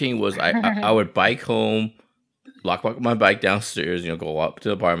 My routine was I would bike home, lock my bike downstairs, go up to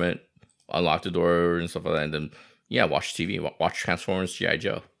the apartment, unlock the door and stuff like that, and then watch TV, watch Transformers, G.I.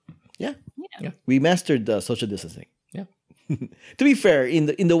 Joe. Yeah. Yeah. We mastered social distancing. Yeah. To be fair, in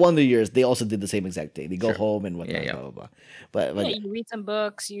the Wonder Years, they also did the same exact thing. They go home and whatnot, Yeah. blah, blah, blah. But You read some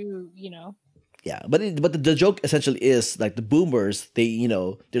books, yeah, but the joke essentially is like the boomers,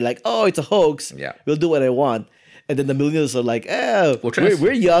 they're like, oh, it's a hoax. Yeah. We'll do what I want. And then the millennials are like, try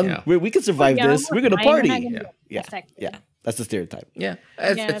we're young. yeah. We can survive We're young, this. We're going to fine, we're party. not gonna do it. Yeah. Exactly. Yeah. That's the stereotype. Yeah.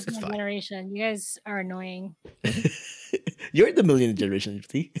 That's It's my fine. generation. You guys are annoying. You're the millennial generation,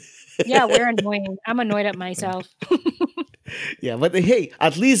 see? Yeah, we're annoying. I'm annoyed at myself. Yeah, but hey,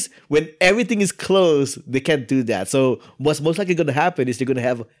 at least when everything is closed, they can't do that. So what's most likely going to happen is they're going to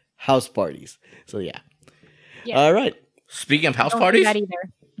have house parties. So yeah. Yeah. All right. Speaking of house Don't parties, do that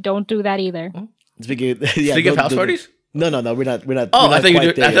either. Don't do that either. Speaking of speaking of house parties. No, we're not. We're Oh, not I thought you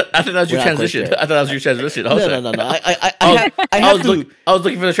quite did. there I thought that was your We're not quite transition. there. I thought that was your transition. No. I was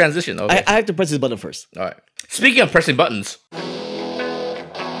looking for the transition. Okay. I have to press this button first. All right. Speaking of pressing buttons,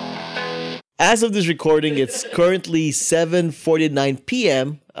 As of this recording, it's currently 7:49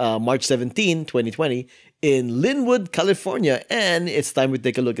 p.m., March 17, 2020, in Linwood, California, and it's time we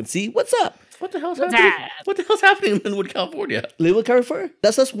take a look and see what's up. what the hell's What's happening? that? What the hell's happening in Linwood, California? Linwood, California?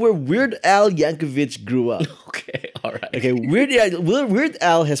 That's where Weird Al Yankovic grew up. Okay, all right. Okay, Weird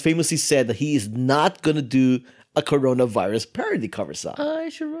Al has famously said that he is not going to do a coronavirus parody cover song. I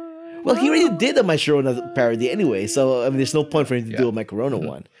should run. Well, he already did a My Sharona parody anyway, so I mean, there's no point for him to do a My Corona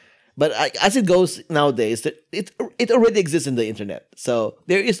one. But as it goes nowadays, it already exists in the internet. So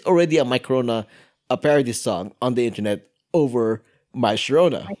there is already a My Corona, a parody song on the internet over My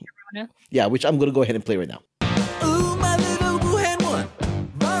Sharona. Corona. Yeah, which I'm going to go ahead and play right now. Ooh, my little Wuhan one,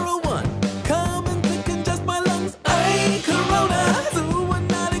 viral one, come and decongest my lungs. I corona,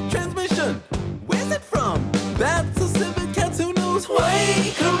 zoonotic transmission. Where's it from? That's a civet cats, who knows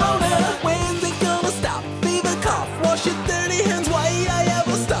why? Corona, when's it gonna stop? Fever, cough, wash your dirty hands. Why I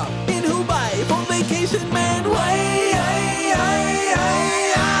ever stop? In Dubai for vacation, man. Why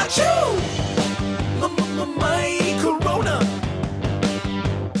achoo! My corona.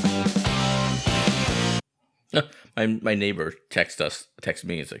 My neighbor text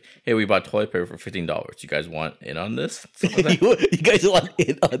me. It's like, hey, we bought toilet paper for $15. You guys want in on this? Something like that. You guys want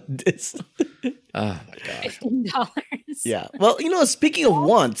in on this? Oh my gosh. $15. Yeah. Well, speaking of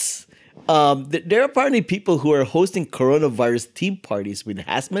wants, there are apparently people who are hosting coronavirus theme parties with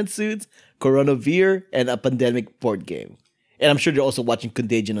hazmat suits, coronavir, and a pandemic board game. And I'm sure they're also watching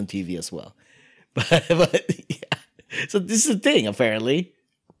Contagion on TV as well. But yeah. So this is a thing, apparently.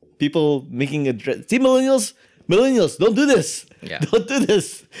 People making a see, millennials, don't do this. Yeah. Don't do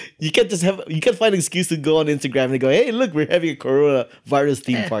this. You can't find an excuse to go on Instagram and go, hey, look, we're having a coronavirus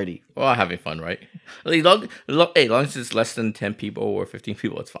theme party. Well, having fun, right? As long as it's less than 10 people or 15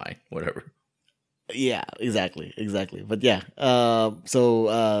 people, it's fine. Whatever. Yeah, exactly. But yeah,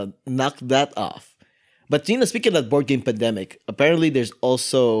 so knock that off. But speaking of that board game pandemic, apparently there's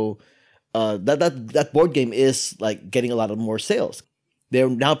also that board game is like getting a lot of more sales.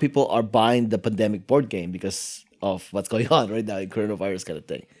 Now people are buying the pandemic board game because of what's going on right now in coronavirus kind of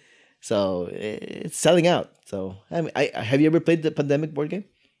thing. So it's selling out. So I mean, have you ever played the pandemic board game?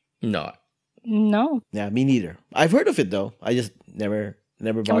 No. No. Yeah, me neither. I've heard of it though. I just never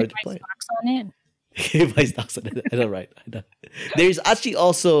Can we bothered to buy play it. stocks on it? My stocks on it. I know, right? I know. There's actually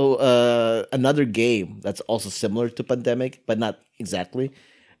also another game that's also similar to Pandemic, but not exactly.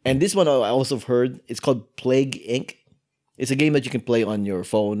 And this one I also heard. It's called Plague Inc. It's a game that you can play on your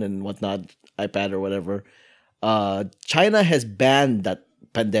phone and whatnot, iPad or whatever. China has banned that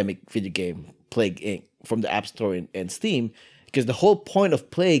Pandemic video game, Plague Inc., from the App Store and Steam, because the whole point of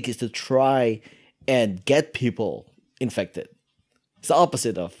Plague is to try and get people infected. It's the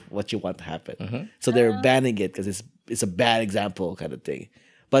opposite of what you want to happen. So they're banning it because it's a bad example kind of thing.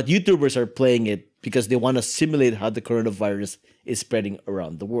 But YouTubers are playing it because they want to simulate how the coronavirus is spreading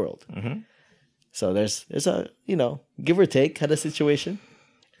around the world. So there's a, give or take kind of situation.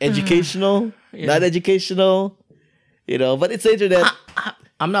 Educational, not educational, but it's the internet.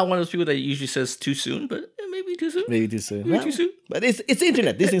 I'm not one of those people that usually says too soon, but maybe too soon. Maybe too soon. Maybe too soon. But it's the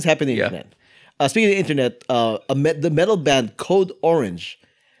internet. These things happen in the Yeah. internet. Speaking of the internet, the metal band Code Orange,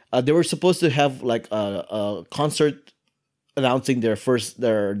 they were supposed to have like a concert announcing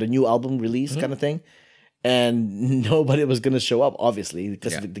the new album release kind of thing, and nobody was gonna show up, obviously,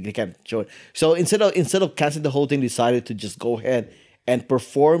 because they can't show it. So instead of canceling the whole thing, they decided to just go ahead and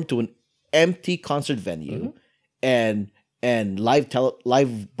perform to an empty concert venue, and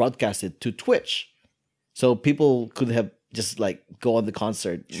live broadcast it to Twitch, so people could have just like go on the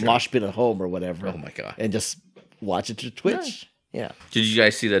concert, mosh pit at home or whatever. Oh my God. And just watch it through Twitch. Yeah. Did you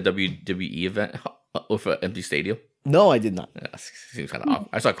guys see the WWE event with an empty stadium? No, I did not. Yeah, seems kind of awkward.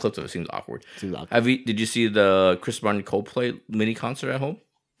 I saw clips of it. Seems awkward. Seems awkward. Did you see the Chris Martin Coldplay mini concert at home?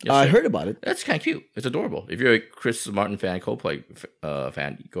 I heard about it. That's kind of cute. It's adorable. If you're a Chris Martin fan, Coldplay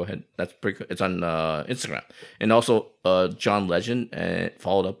fan, go ahead. That's pretty good. It's on Instagram. And also, John Legend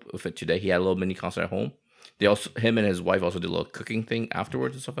followed up with it today. He had a little mini concert at home. Him and his wife also did a little cooking thing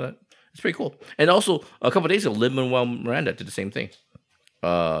afterwards and stuff like that. It's pretty cool. And also, a couple of days ago, Lin-Manuel Miranda did the same thing.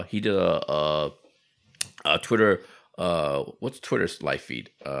 He did a Twitter what's Twitter's live feed?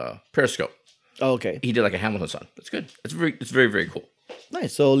 Periscope. Oh, okay. He did like a Hamilton song. It's good. It's very, very cool.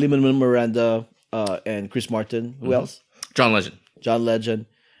 Nice. So Lin-Manuel Miranda and Chris Martin. Who else? John Legend. John Legend.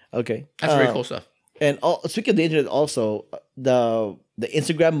 Okay. That's very cool stuff. And speaking of the internet, also the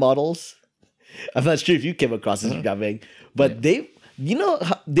Instagram models. I'm not sure if you came across Instagram, but they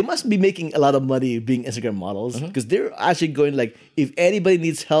must be making a lot of money being Instagram models because they're actually going like, if anybody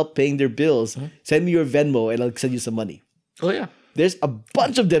needs help paying their bills, send me your Venmo and I'll send you some money. Oh yeah, there's a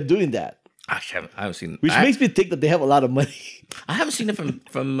bunch of them doing that. I haven't seen. Which makes me think that they have a lot of money. I haven't seen it from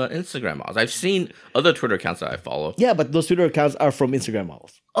Instagram models. I've seen other Twitter accounts that I follow. Yeah, but those Twitter accounts are from Instagram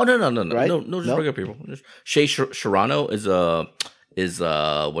models. Oh no, right? no, just regular people. Shay Sharano is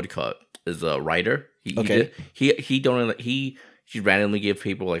what do you call it? Is a writer. He donated. He randomly give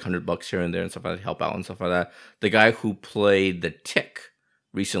people like $100 here and there and stuff like that, help out and stuff like that. The guy who played the Tick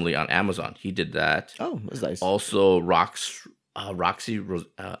recently on Amazon, he did that. Oh, that's nice. Also, Roxy, a writer,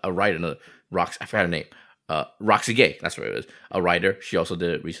 I forgot her name. Roxy Gay, that's what it is. A writer. She also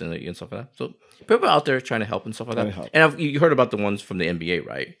did it recently and stuff like that. So people out there trying to help and stuff like that. And you heard about the ones from the NBA,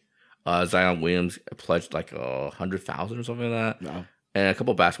 right? Zion Williams pledged like 100,000 or something like that. No. And a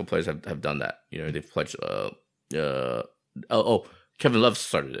couple of basketball players have done that. You know, they've pledged. Kevin Love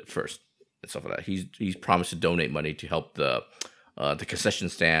started it first and stuff like that. He's promised to donate money to help the concession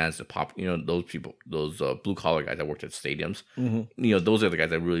stands, those people, those blue collar guys that worked at stadiums. You know, those are the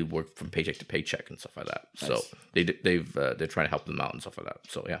guys that really work from paycheck to paycheck and stuff like that. Nice. So they're trying to help them out and stuff like that.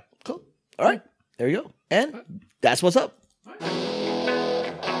 So yeah, cool. All right, there you go. And that's what's up.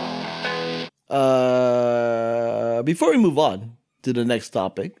 Before we move on to the next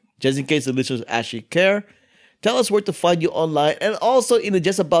topic, just in case the listeners actually care, tell us where to find you online, and also in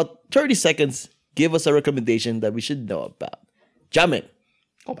just about 30 seconds, give us a recommendation that we should know about. Jamin.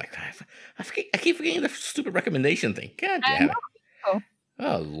 Oh my god, I keep forgetting the stupid recommendation thing. God damn it!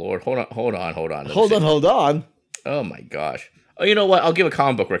 Oh Lord, hold on. Oh my gosh. Oh, you know what? I'll give a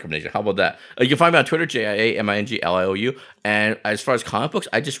comic book recommendation. How about that? You can find me on Twitter, JIAMINGLIOU. And as far as comic books,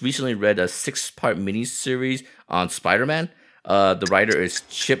 I just recently read a 6-part miniseries on Spider-Man. The writer is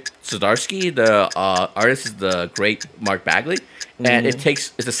Chip Zdarsky. The artist is the great Mark Bagley. And it's a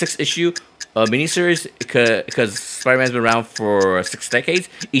 6-issue miniseries because Spider-Man's been around for 6 decades.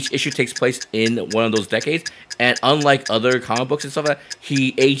 Each issue takes place in one of those decades. And unlike other comic books and stuff like that,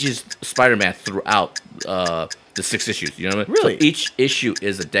 he ages Spider-Man throughout the 6 issues. You know what I mean? Really? So each issue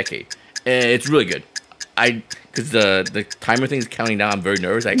is a decade. And it's really good. Because the timer thing is counting down, I'm very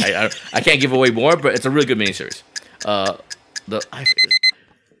nervous. I can't give away more, but it's a really good miniseries.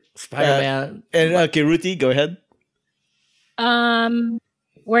 Spider-Man. Okay, Ruthie, go ahead.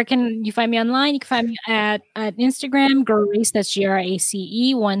 Where can you find me online? You can find me at Instagram, Grace, that's GRACE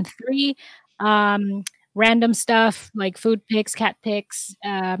 13. Random stuff like food pics, cat pics,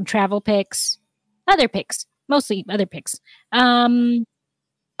 travel pics, other pics, mostly other pics. You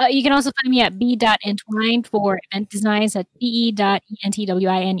can also find me at b.entwined for event designs at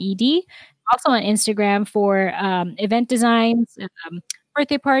be.entwined. Also on Instagram for event designs,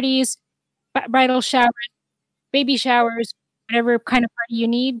 birthday parties, bridal showers, baby showers, whatever kind of party you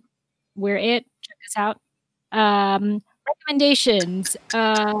need, we're it. Check us out. Recommendations.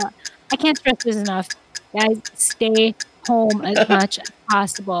 I can't stress this enough. Guys, stay home as much as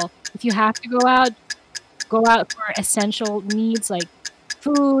possible. If you have to go out for essential needs like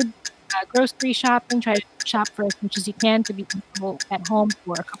food, grocery shopping. Try to shop for as much as you can to be comfortable at home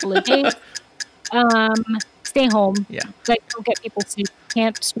for a couple of days. Stay home. Yeah. Like, don't get people sick.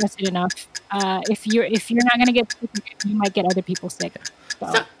 Can't stress it enough. If you're not gonna get sick, you might get other people sick.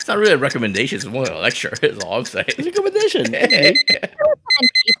 So. It's not really a recommendation. It's more like a lecture. Is all I'm saying. It's a recommendation.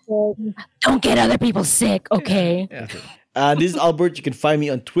 Don't get other people sick. Okay. Yeah. This is Albert. You can find me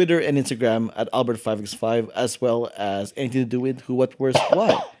on Twitter and Instagram at Albert5x5, as well as anything to do with Who, What, Where's,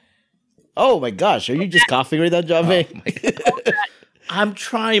 Why. Oh my gosh, are you just coughing right now, John May? I'm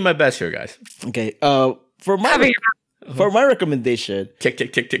trying my best here, guys. Okay. For my recommendation, tick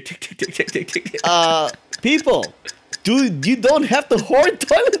tick tick tick tick tick tick tick tick tick. People, dude, you don't have to hoard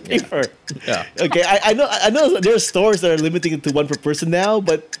toilet paper. Yeah. Okay. I know there are stores that are limiting it to one per person now,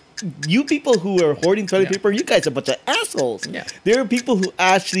 but you people who are hoarding toilet paper, you guys are a bunch of assholes. Yeah. There are people who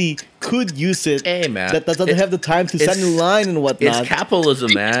actually could use it. Hey man, that doesn't have the time to stand in line and whatnot. It's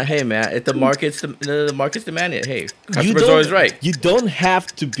capitalism, man. Hey man, if the markets demand it. Hey, customers always right. You don't have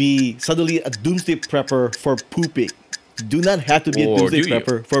to be suddenly a doomsday prepper for pooping. You do not have to be a doomsday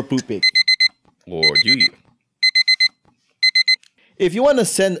prepper for pooping. Or do you? If you want to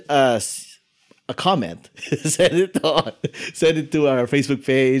send us a comment, send it to our Facebook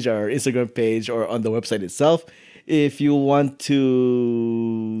page, our Instagram page, or on the website itself. If you want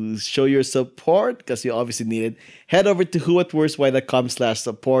to show your support, because you obviously need it, head over to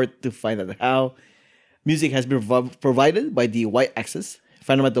whowhatworstwhy.com/support to find out how. Music has been provided by the Y-Axis.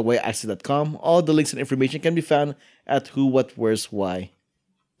 Find them at the yaxis.com. All the links and information can be found at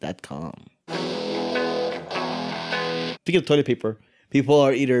whowhatworstwhy.com. Speaking of toilet paper, people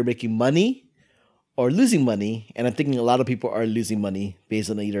are either making money or losing money, and I'm thinking a lot of people are losing money based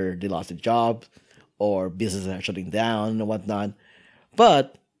on either they lost their job or businesses are shutting down and whatnot.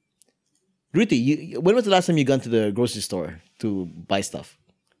 But, Ruthie, when was the last time you gone to the grocery store to buy stuff?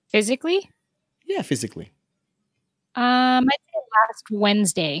 Physically? Yeah, physically. I'd say last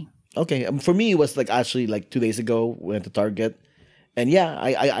Wednesday. Okay, for me, it was like actually like 2 days ago. We went to Target, and yeah,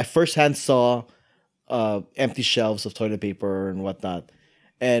 I firsthand saw empty shelves of toilet paper and whatnot.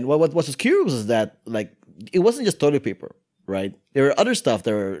 And what was curious is that like it wasn't just toilet paper, right? There are other stuff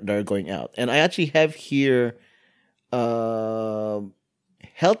that are going out, and I actually have here health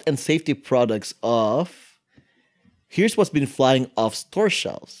and safety products of. Here's what's been flying off store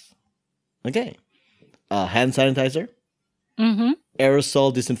shelves. Okay, hand sanitizer,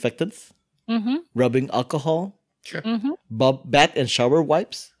 aerosol disinfectants, rubbing alcohol, Sure. bath and shower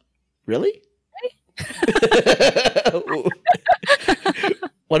wipes. Really?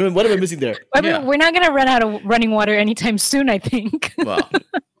 What am I missing there? Yeah. We're not gonna run out of running water anytime soon, I think. Well,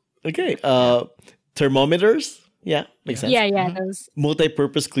 Okay, thermometers. Yeah, makes sense. yeah, those.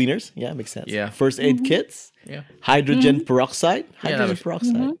 Multi-purpose cleaners. Yeah, makes sense. Yeah. First aid kits. yeah. Hydrogen peroxide. that Hydrogen makes-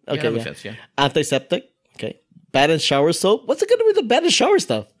 peroxide. Yeah, Okay, that makes sense. Yeah. Antiseptic. Okay. Bath and shower soap. What's it gonna be with the bath and shower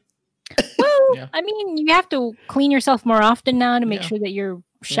stuff? Well, Yeah. I mean, you have to clean yourself more often now to make Yeah. sure that you're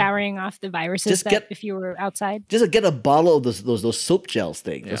showering off the viruses Just that get- if you were outside. Just get a bottle of those soap gels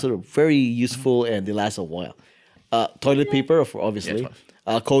thing. Yeah. Those are very useful and they last a while. Toilet paper, obviously.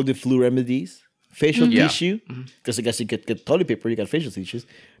 Yeah, Cold and flu remedies. Facial Yeah. tissue, because I guess you get toilet paper, you got facial tissues.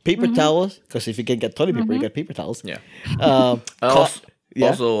 Paper towels, because if you can get toilet paper, you got paper towels. Yeah. Co- yeah.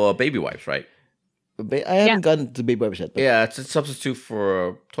 Also, baby wipes, right? I haven't gotten to baby wipes yet. But Yeah, it's a substitute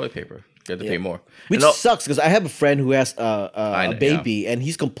for toilet paper. You have to pay more. Which And al- sucks because I have a friend who has I a know, baby and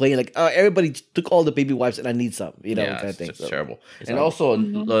he's complaining like, everybody took all the baby wipes and I need some, kind of it's thing. just So, terrible. And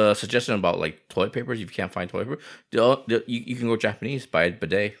horrible. also, a suggestion about like toilet papers. If you can't find toilet paper, you can go Japanese, buy a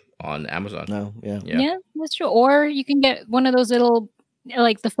bidet on Amazon. no, yeah. Yeah, that's true. Or you can get one of those little,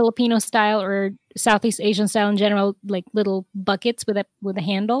 like the Filipino style or Southeast Asian style in general, like little buckets with a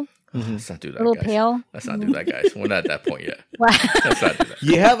handle, Let's not do that, a little guys. pail. Let's not do that, guys. We're not at that point yet. Wow. Let's not do that.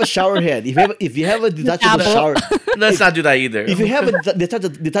 You have a shower head. If you have a detachable shower, Let's not do that either. if you have a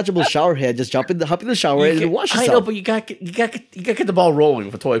detachable shower head, just hop in the shower and wash yourself. I know, but you got to get the ball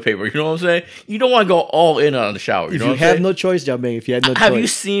rolling for toilet paper. You know what I'm saying? You don't want to go all in on the shower. You if know you what I'm have saying? no choice, Jiaming, if you had no Have you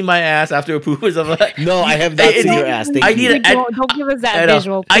choice. seen my ass after a poop or something? No, I have not seen your ass. Thank I you. need a- Don't give us I that know.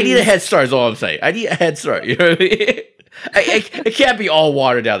 visual. I need a please. head start. Is all I'm saying. I need a head start. You know what I mean? It can't be all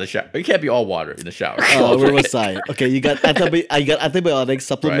water down the shower. It can't be all water in the shower. Oh, where was I? Okay, you got antibiotics,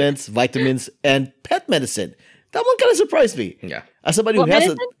 supplements, vitamins, and pet medicine. That one kind of surprised me. Yeah, As somebody What who has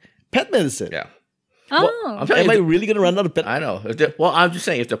medicine? pet medicine. yeah. Oh, I'm telling Am I you, really gonna run out of pet? I know. Well, I'm just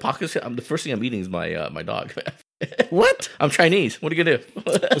saying, if the pockets, the first thing I'm eating is my dog. What? I'm Chinese. What are you gonna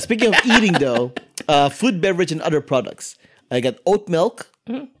do? Speaking of eating, though, food, beverage, and other products. I got oat milk.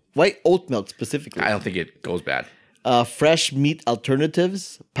 Why oat milk specifically? I don't think it goes bad. Fresh meat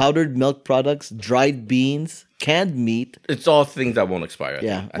alternatives, powdered milk products, dried beans, canned meat. It's all things that won't expire. I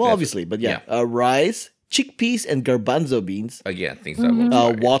Yeah, think. I well, think obviously, but yeah, yeah. Rice, chickpeas, and garbanzo beans. Again, things that won't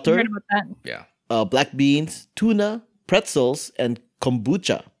expire. I Water, heard about that. Yeah. black beans, tuna, pretzels, and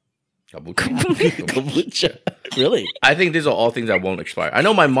kombucha. Kabuki. Kombucha, really? I think these are all things that won't expire. I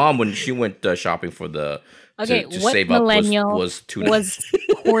know my mom, when she went shopping for the Okay, to what save up, millennial was tuna. was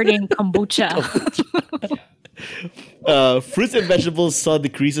hoarding kombucha? Fruits and vegetables saw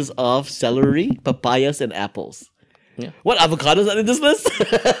decreases of celery, papayas, and apples. Yeah. What avocados are in this list?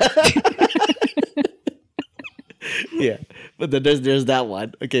 Yeah, but then there's that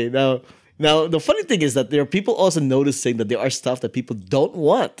one. Okay, now the funny thing is that there are people also noticing that there are stuff that people don't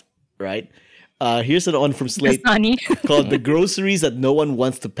want. Right? Here's an one from Slate Dasani. called "The Groceries That No One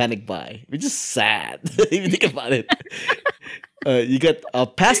Wants to Panic Buy," which is sad if you think about it. You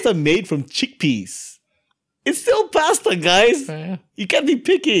got pasta made from chickpeas. It's still pasta, guys. Yeah. You can't be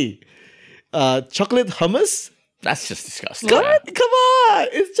picky. Chocolate hummus. That's just disgusting. Come on.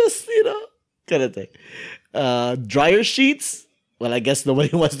 It's just, kind of thing. Dryer sheets. Well, I guess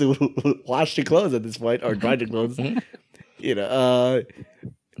nobody wants to wash their clothes at this point or dry their clothes.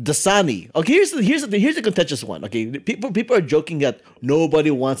 Dasani. Okay, here's a contentious one. Okay, people are joking that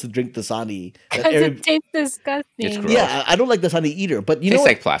nobody wants to drink Dasani. That Because it tastes disgusting. It's gross. yeah, I don't like Dasani either. But you know Tastes what?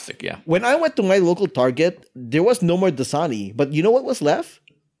 like plastic. Yeah. When I went to my local Target, there was no more Dasani. But you know what was left?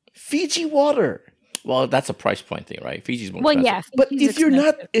 Fiji water. Well, that's a price point thing, right? Fiji's more Well, expensive. yeah. But Fiji's if you're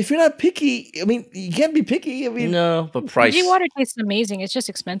expensive. not picky, I mean, you can't be picky. I mean, No, but price. Fiji water tastes amazing. It's just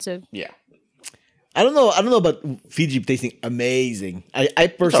expensive. Yeah. I don't know about Fiji tasting amazing. I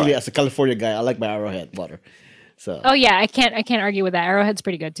personally, alright. as a California guy, I like my Arrowhead water. So Oh yeah, I can't argue with that. Arrowhead's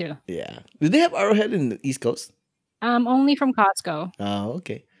pretty good too. yeah, do they have Arrowhead in the East Coast? Only from Costco. Oh,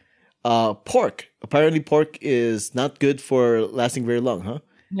 okay. Pork. Apparently, pork is not good for lasting very long, huh?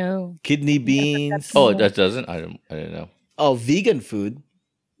 No. Kidney beans. Oh, that doesn't. I didn't know. Oh, vegan food.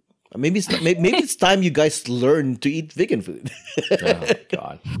 Maybe it's time you guys learn to eat vegan food. Oh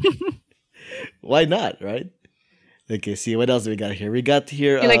God. Why not, right? Okay, see what else do we got here? We got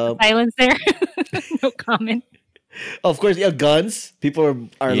here. You like the silence there? No comment. Of course, yeah, guns. People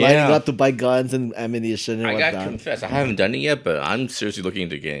are Yeah. lining up to buy guns and ammunition and I gotta whatnot. confess, I haven't done it yet, but I'm seriously looking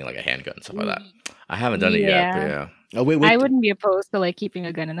into getting like a handgun and stuff like that. I haven't done it yet, but yeah. Oh, wait, I wouldn't be opposed to like keeping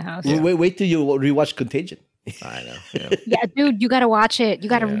a gun in the house. wait till you rewatch Contagion. I know. Yeah. Yeah, dude, you gotta watch it. You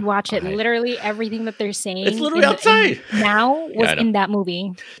gotta Yeah. rewatch it. Literally everything that they're saying. It's literally outside. Now was I know. in that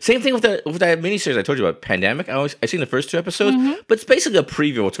movie. Same thing with that miniseries I told you about, Pandemic. I seen the first 2 episodes, Mm-hmm. but it's basically a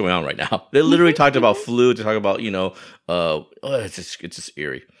preview of what's going on right now. They literally talked about flu. They talk about it's just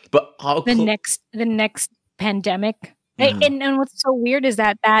eerie. But how The next pandemic. And what's so weird is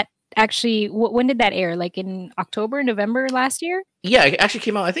that actually when did that air? Like in October, November last year? Yeah, it actually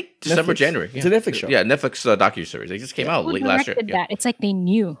came out. I think December, Netflix. January. It's Yeah. a Netflix show. Yeah, Netflix docuseries. It just came out Who late last year. directed Yeah. that? It's like they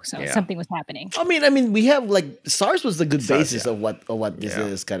knew Yeah. something was happening. I mean, we have like SARS was the good SARS, basis yeah. of what this Yeah.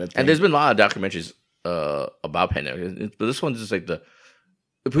 is kind of thing. And there's been a lot of documentaries about pandemic, but this one's just like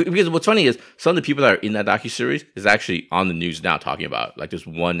because what's funny is some of the people that are in that docuseries is actually on the news now talking about like this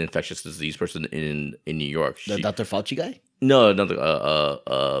one infectious disease person in New York. the Dr. Fauci guy. No, another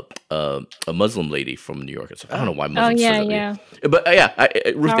a Muslim lady from New York. I don't know why Muslims. yeah, specifically. yeah.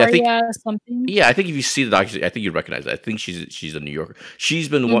 But Ruth, I think. Aria something. Yeah, I think if you see the documentary, I think you'd recognize it. I think she's a New Yorker. She's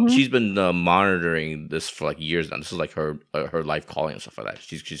been monitoring this for like years now. This is like her life calling and stuff like that.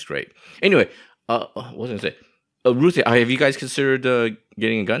 She's great. Anyway, what was I gonna say? Ruth, have you guys considered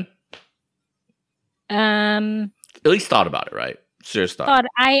getting a gun? At least thought about it, right? Serious thought.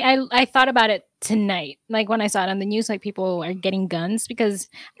 I thought about it tonight, like when I saw it on the news, like people are getting guns because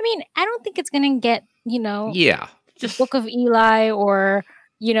I mean I don't think it's gonna get Yeah, just Book of Eli or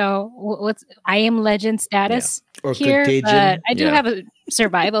what's I Am Legend status Or here, Contagion. but I do Yeah. have a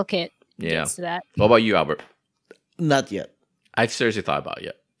survival kit. yeah. Gets to that. What about you, Albert? Not yet. I've seriously thought about it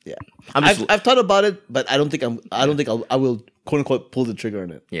yet. Yeah, I'm just I've thought about it, but I don't think I will quote unquote pull the trigger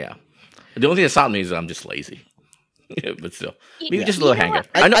on it. yeah. The only thing that stopped me is that I'm just lazy. Yeah, but still, maybe Yeah. just a little You know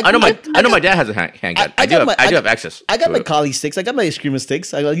handgun. what? I know my dad has a handgun. I do have access. I got to my it. collie sticks. I got my screamer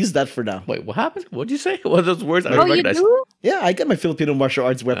sticks. I'll use that for now. Wait, what happened? What did you say? What are those words? I Oh, don't you recognize. do? Yeah, I got my Filipino martial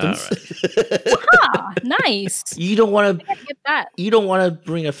arts weapons. Ah, nice. You don't want to. Get that. You don't want to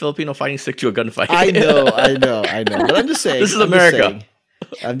bring a Filipino fighting stick to a gunfight. I know. But I'm just saying. This is I'm just America. saying.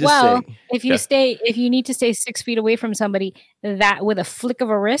 I'm just Well, saying. if you need to stay 6 feet away from somebody, that with a flick of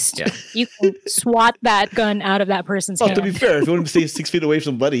a wrist, Yeah. you can swat that gun out of that person's Oh, hand. to be fair, if you want to stay 6 feet away from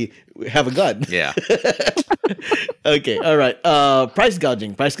somebody, have a gun. Yeah. Okay, all right. Price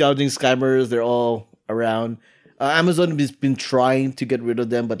gouging, scammers, they're all around. Amazon has been trying to get rid of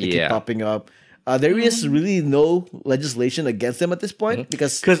them, but they keep Yeah. popping up. There is really no legislation against them at this point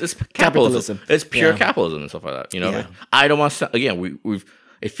because Because it's capitalism. It's pure Yeah. capitalism and stuff like that. You know, what I Yeah. mean? I don't want to. Again, we've.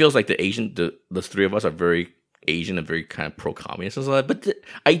 It feels like the three of us are very Asian and very kind of pro-communist and stuff like that. But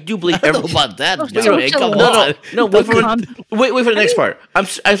I do believe I don't know about that. Joey, come on. No. Wait for Com- the next part. I'm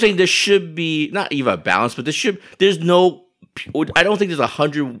saying there should be not even a balance, but there's no. I don't think there's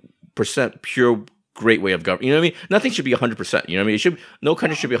 100% pure great way of government. You know what I mean? Nothing should be 100%. You know what I mean? No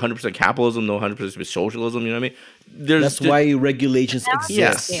country should be 100% capitalism. No 100% should be socialism. You know what I mean? That's why regulations exist.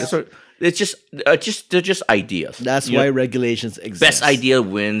 Yes. That's what, it's just they're just ideas. That's You why know, regulations exist. best idea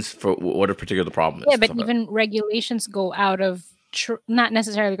wins for what a particular problem is. Yeah, but Stuff like even regulations go out of not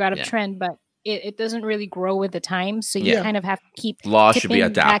necessarily go out of Yeah. trend, but it doesn't really grow with the times. So you Yeah. kind of have to keep that. Laws should be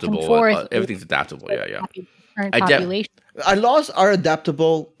tipping back and adaptable. forth Everything's adaptable. with Yeah. current I de- population. Our laws are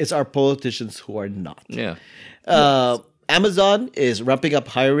adaptable. It's our politicians who are not. Yeah. Amazon is ramping up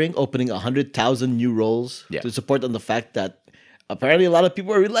hiring, opening 100,000 new roles Yeah. to support on the fact that apparently a lot of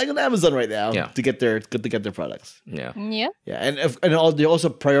people are relying on Amazon right now Yeah. to get their products. Yeah. Yeah. Yeah, and they're also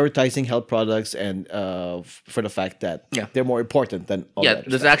prioritizing health products and for the fact that Yeah. they're more important than all Yeah, that.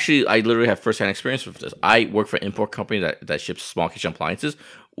 there's actually, I literally have firsthand experience with this. I work for an import company that ships small kitchen appliances.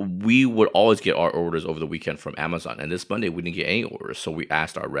 We would always get our orders over the weekend from Amazon. And this Monday, we didn't get any orders. So we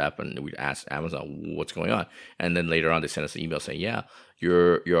asked our rep and we asked Amazon what's going on. And then later on, they sent us an email saying, yeah,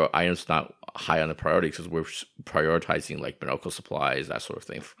 your item's not high on the priority because we're prioritizing like medical supplies, that sort of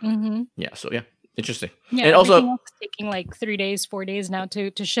thing. Mm-hmm. Yeah, so yeah, interesting. Yeah, and also, everything else is taking like 3 days, 4 days now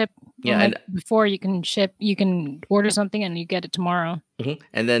to ship. Yeah, Like, before you can ship, you can order something and you get it tomorrow. mhm.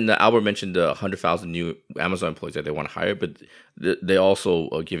 And then Albert mentioned the 100,000 new Amazon employees that they want to hire, but they also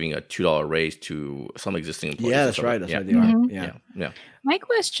are giving a $2 raise to some existing employees. Yeah, and that's stuff. right. That's yeah. right. They are. Mhm. Yeah. Yeah. My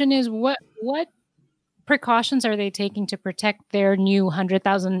question is, what precautions are they taking to protect their new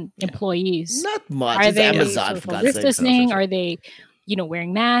 100,000 employees? Not much. Are It's they Amazon, for social God's sake. distancing? Are they,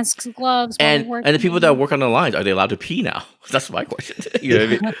 wearing masks, gloves? while And working? the people that work on the lines, are they allowed to pee now? That's my question. You know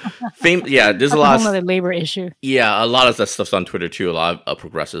what I mean? There's a That's lot. whole other labor issue. Yeah, a lot of that stuff's on Twitter too. A lot of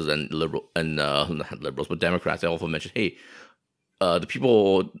progressives and not liberals, but Democrats. They also mentioned, hey, the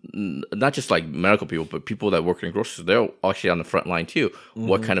people, not just like medical people, but people that work in grocery stores, they're actually on the front line too. Mm-hmm.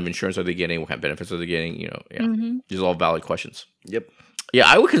 What kind of insurance are they getting? What kind of benefits are they getting? Mm-hmm. These are all valid questions. Yep. Yeah,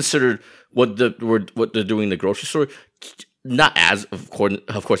 I would consider what they're doing in the grocery store not as of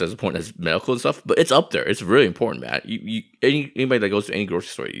course as important as medical and stuff, but it's up there. It's really important, man. Anybody that goes to any grocery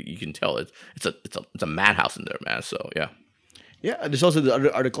store, you can tell it's a madhouse in there, man. So yeah. Yeah, there's also the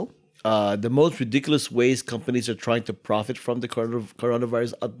other article. The most ridiculous ways companies are trying to profit from the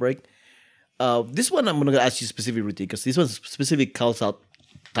coronavirus outbreak. This one I'm going to ask you specifically, Ruthie, because this one specifically calls out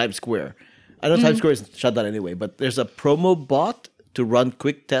Times Square. I know Times Square is shut down anyway, but there's a promo bot to run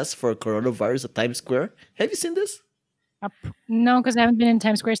quick tests for coronavirus at Times Square. Have you seen this? No, because I haven't been in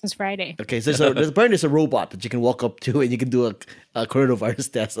Times Square since Friday. Okay, so apparently there's a robot that you can walk up to and you can do a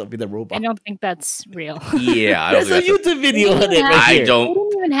coronavirus test with a robot. I don't think that's real. Yeah, I don't There's a think YouTube video on it Yeah. right I here. don't. They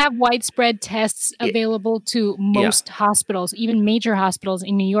don't even have widespread tests available to most hospitals, even major hospitals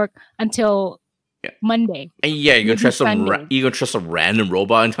in New York, until Monday. And yeah, you're gonna Maybe trust some random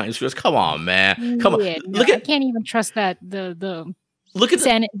robot in Times Square? Come on, man. Come on. Yeah, Look I at can't even trust that the look at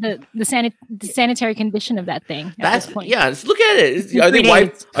the sanitary condition of that thing at that's this point. yeah. Look at it. Are they 3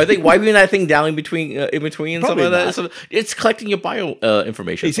 days. Are they wiping that thing down in between and stuff Probably like that? not. So it's collecting your bio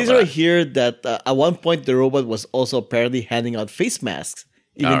information. It from says right that. here that at one point the robot was also apparently handing out face masks,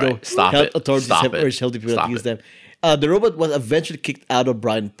 even All right, though stop health it. authorities Stop have it. urged healthy people Stop to use it. them. The robot was eventually kicked out of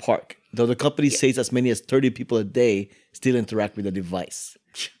Bryant Park, though the company says as many as 30 people a day still interact with the device.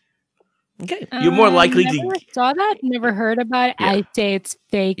 Okay. You're more likely to never saw that, never heard about it. Yeah. I say it's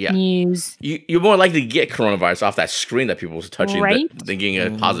fake Yeah. news. you're more likely to get coronavirus off that screen that people was touching Right? than getting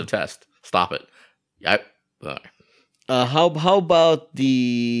a positive test. Stop it. How about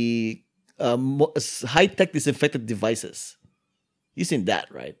the high-tech disinfectant devices? You've seen that,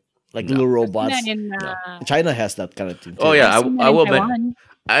 right? Like little robots. Not in, China has that kind of thing. Oh too. yeah, I've seen that I in will. Taiwan.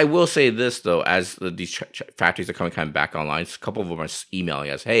 I will say this though, as these factories are coming kind of back online, a couple of them are emailing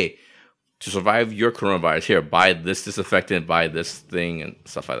us, "Hey, to survive your coronavirus, here, buy this disinfectant, buy this thing, and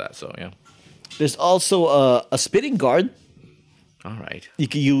stuff like that." So yeah, There's also a spitting guard. all right.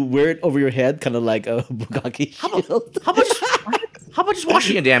 You wear it over your head, kind of like a Bugaki shield. How about just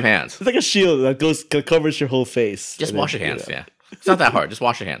washing your damn hands? It's like a shield that covers your whole face. Just And wash then, your hands. you know. Yeah, it's not that hard. Just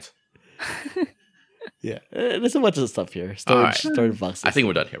wash your hands. Yeah. There's a bunch of stuff here. All Storage boxes. I think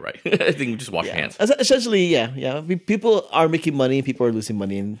we're done here, right? I think we just wash your hands. Essentially, yeah. People are making money. People are losing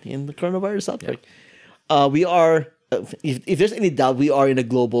money in the coronavirus outbreak. We are, if there's any doubt, we are in a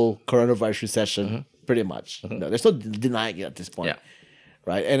global coronavirus recession, pretty much. No, there's no denying it at this point. Yeah.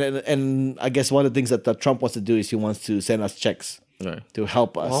 Right? And I guess one of the things that Trump wants to do is he wants to send us checks Right. to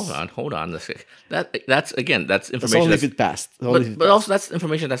help us. Hold on. That's information. That's only if it passed. But also that's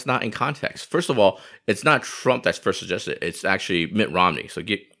information that's not in context. First of all, it's not Trump that's first suggested. It's actually Mitt Romney. So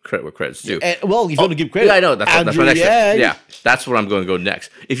get credit where credit's due. Well, if you want to give credit, Yeah, I know. That's my Andrew next Yang. step. Yeah, that's what I'm going to go next.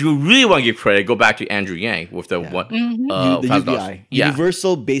 If you really want to give credit, go back to Andrew Yang with the the $1,000. UBI, Yeah.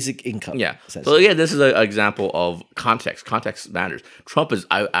 Universal Basic Income. Yeah. So essentially. again, this is an example of context. Context matters. Trump is,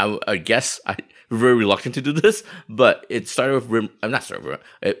 I guess, very reluctant to do this, but it started with. I'm not started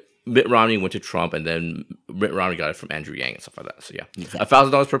with. Mitt Romney went to Trump, and then Mitt Romney got it from Andrew Yang and stuff like that. So yeah,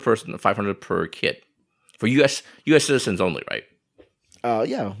 $1,000 per person, $500 per kid for U.S. citizens only, right?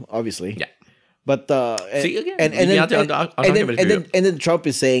 Yeah, obviously. Yeah. But See, again, and leave me out there on the- on documentary video. then Trump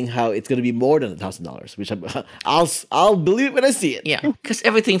is saying how it's going to be more than $1,000, which I'll believe it when I see it. Yeah, because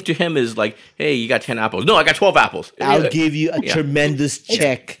everything to him is like, hey, you got 10 apples. No, I got 12 apples. I'll give you a tremendous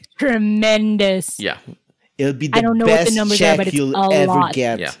check. Tremendous. Yeah, It'll be I don't the know what the best numbers are, check but it's you'll a ever lot.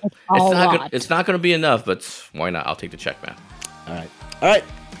 get. yeah. a lot. It's not gonna be enough, but why not? I'll take the check, man. All right.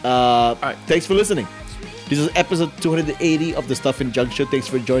 right. Thanks for listening. This is episode 280 of the Stuff and Junk Show. Thanks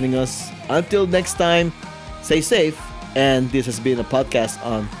for joining us. Until next time, stay safe. And this has been a podcast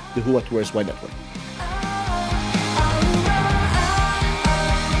on the Who What Where's Why Network.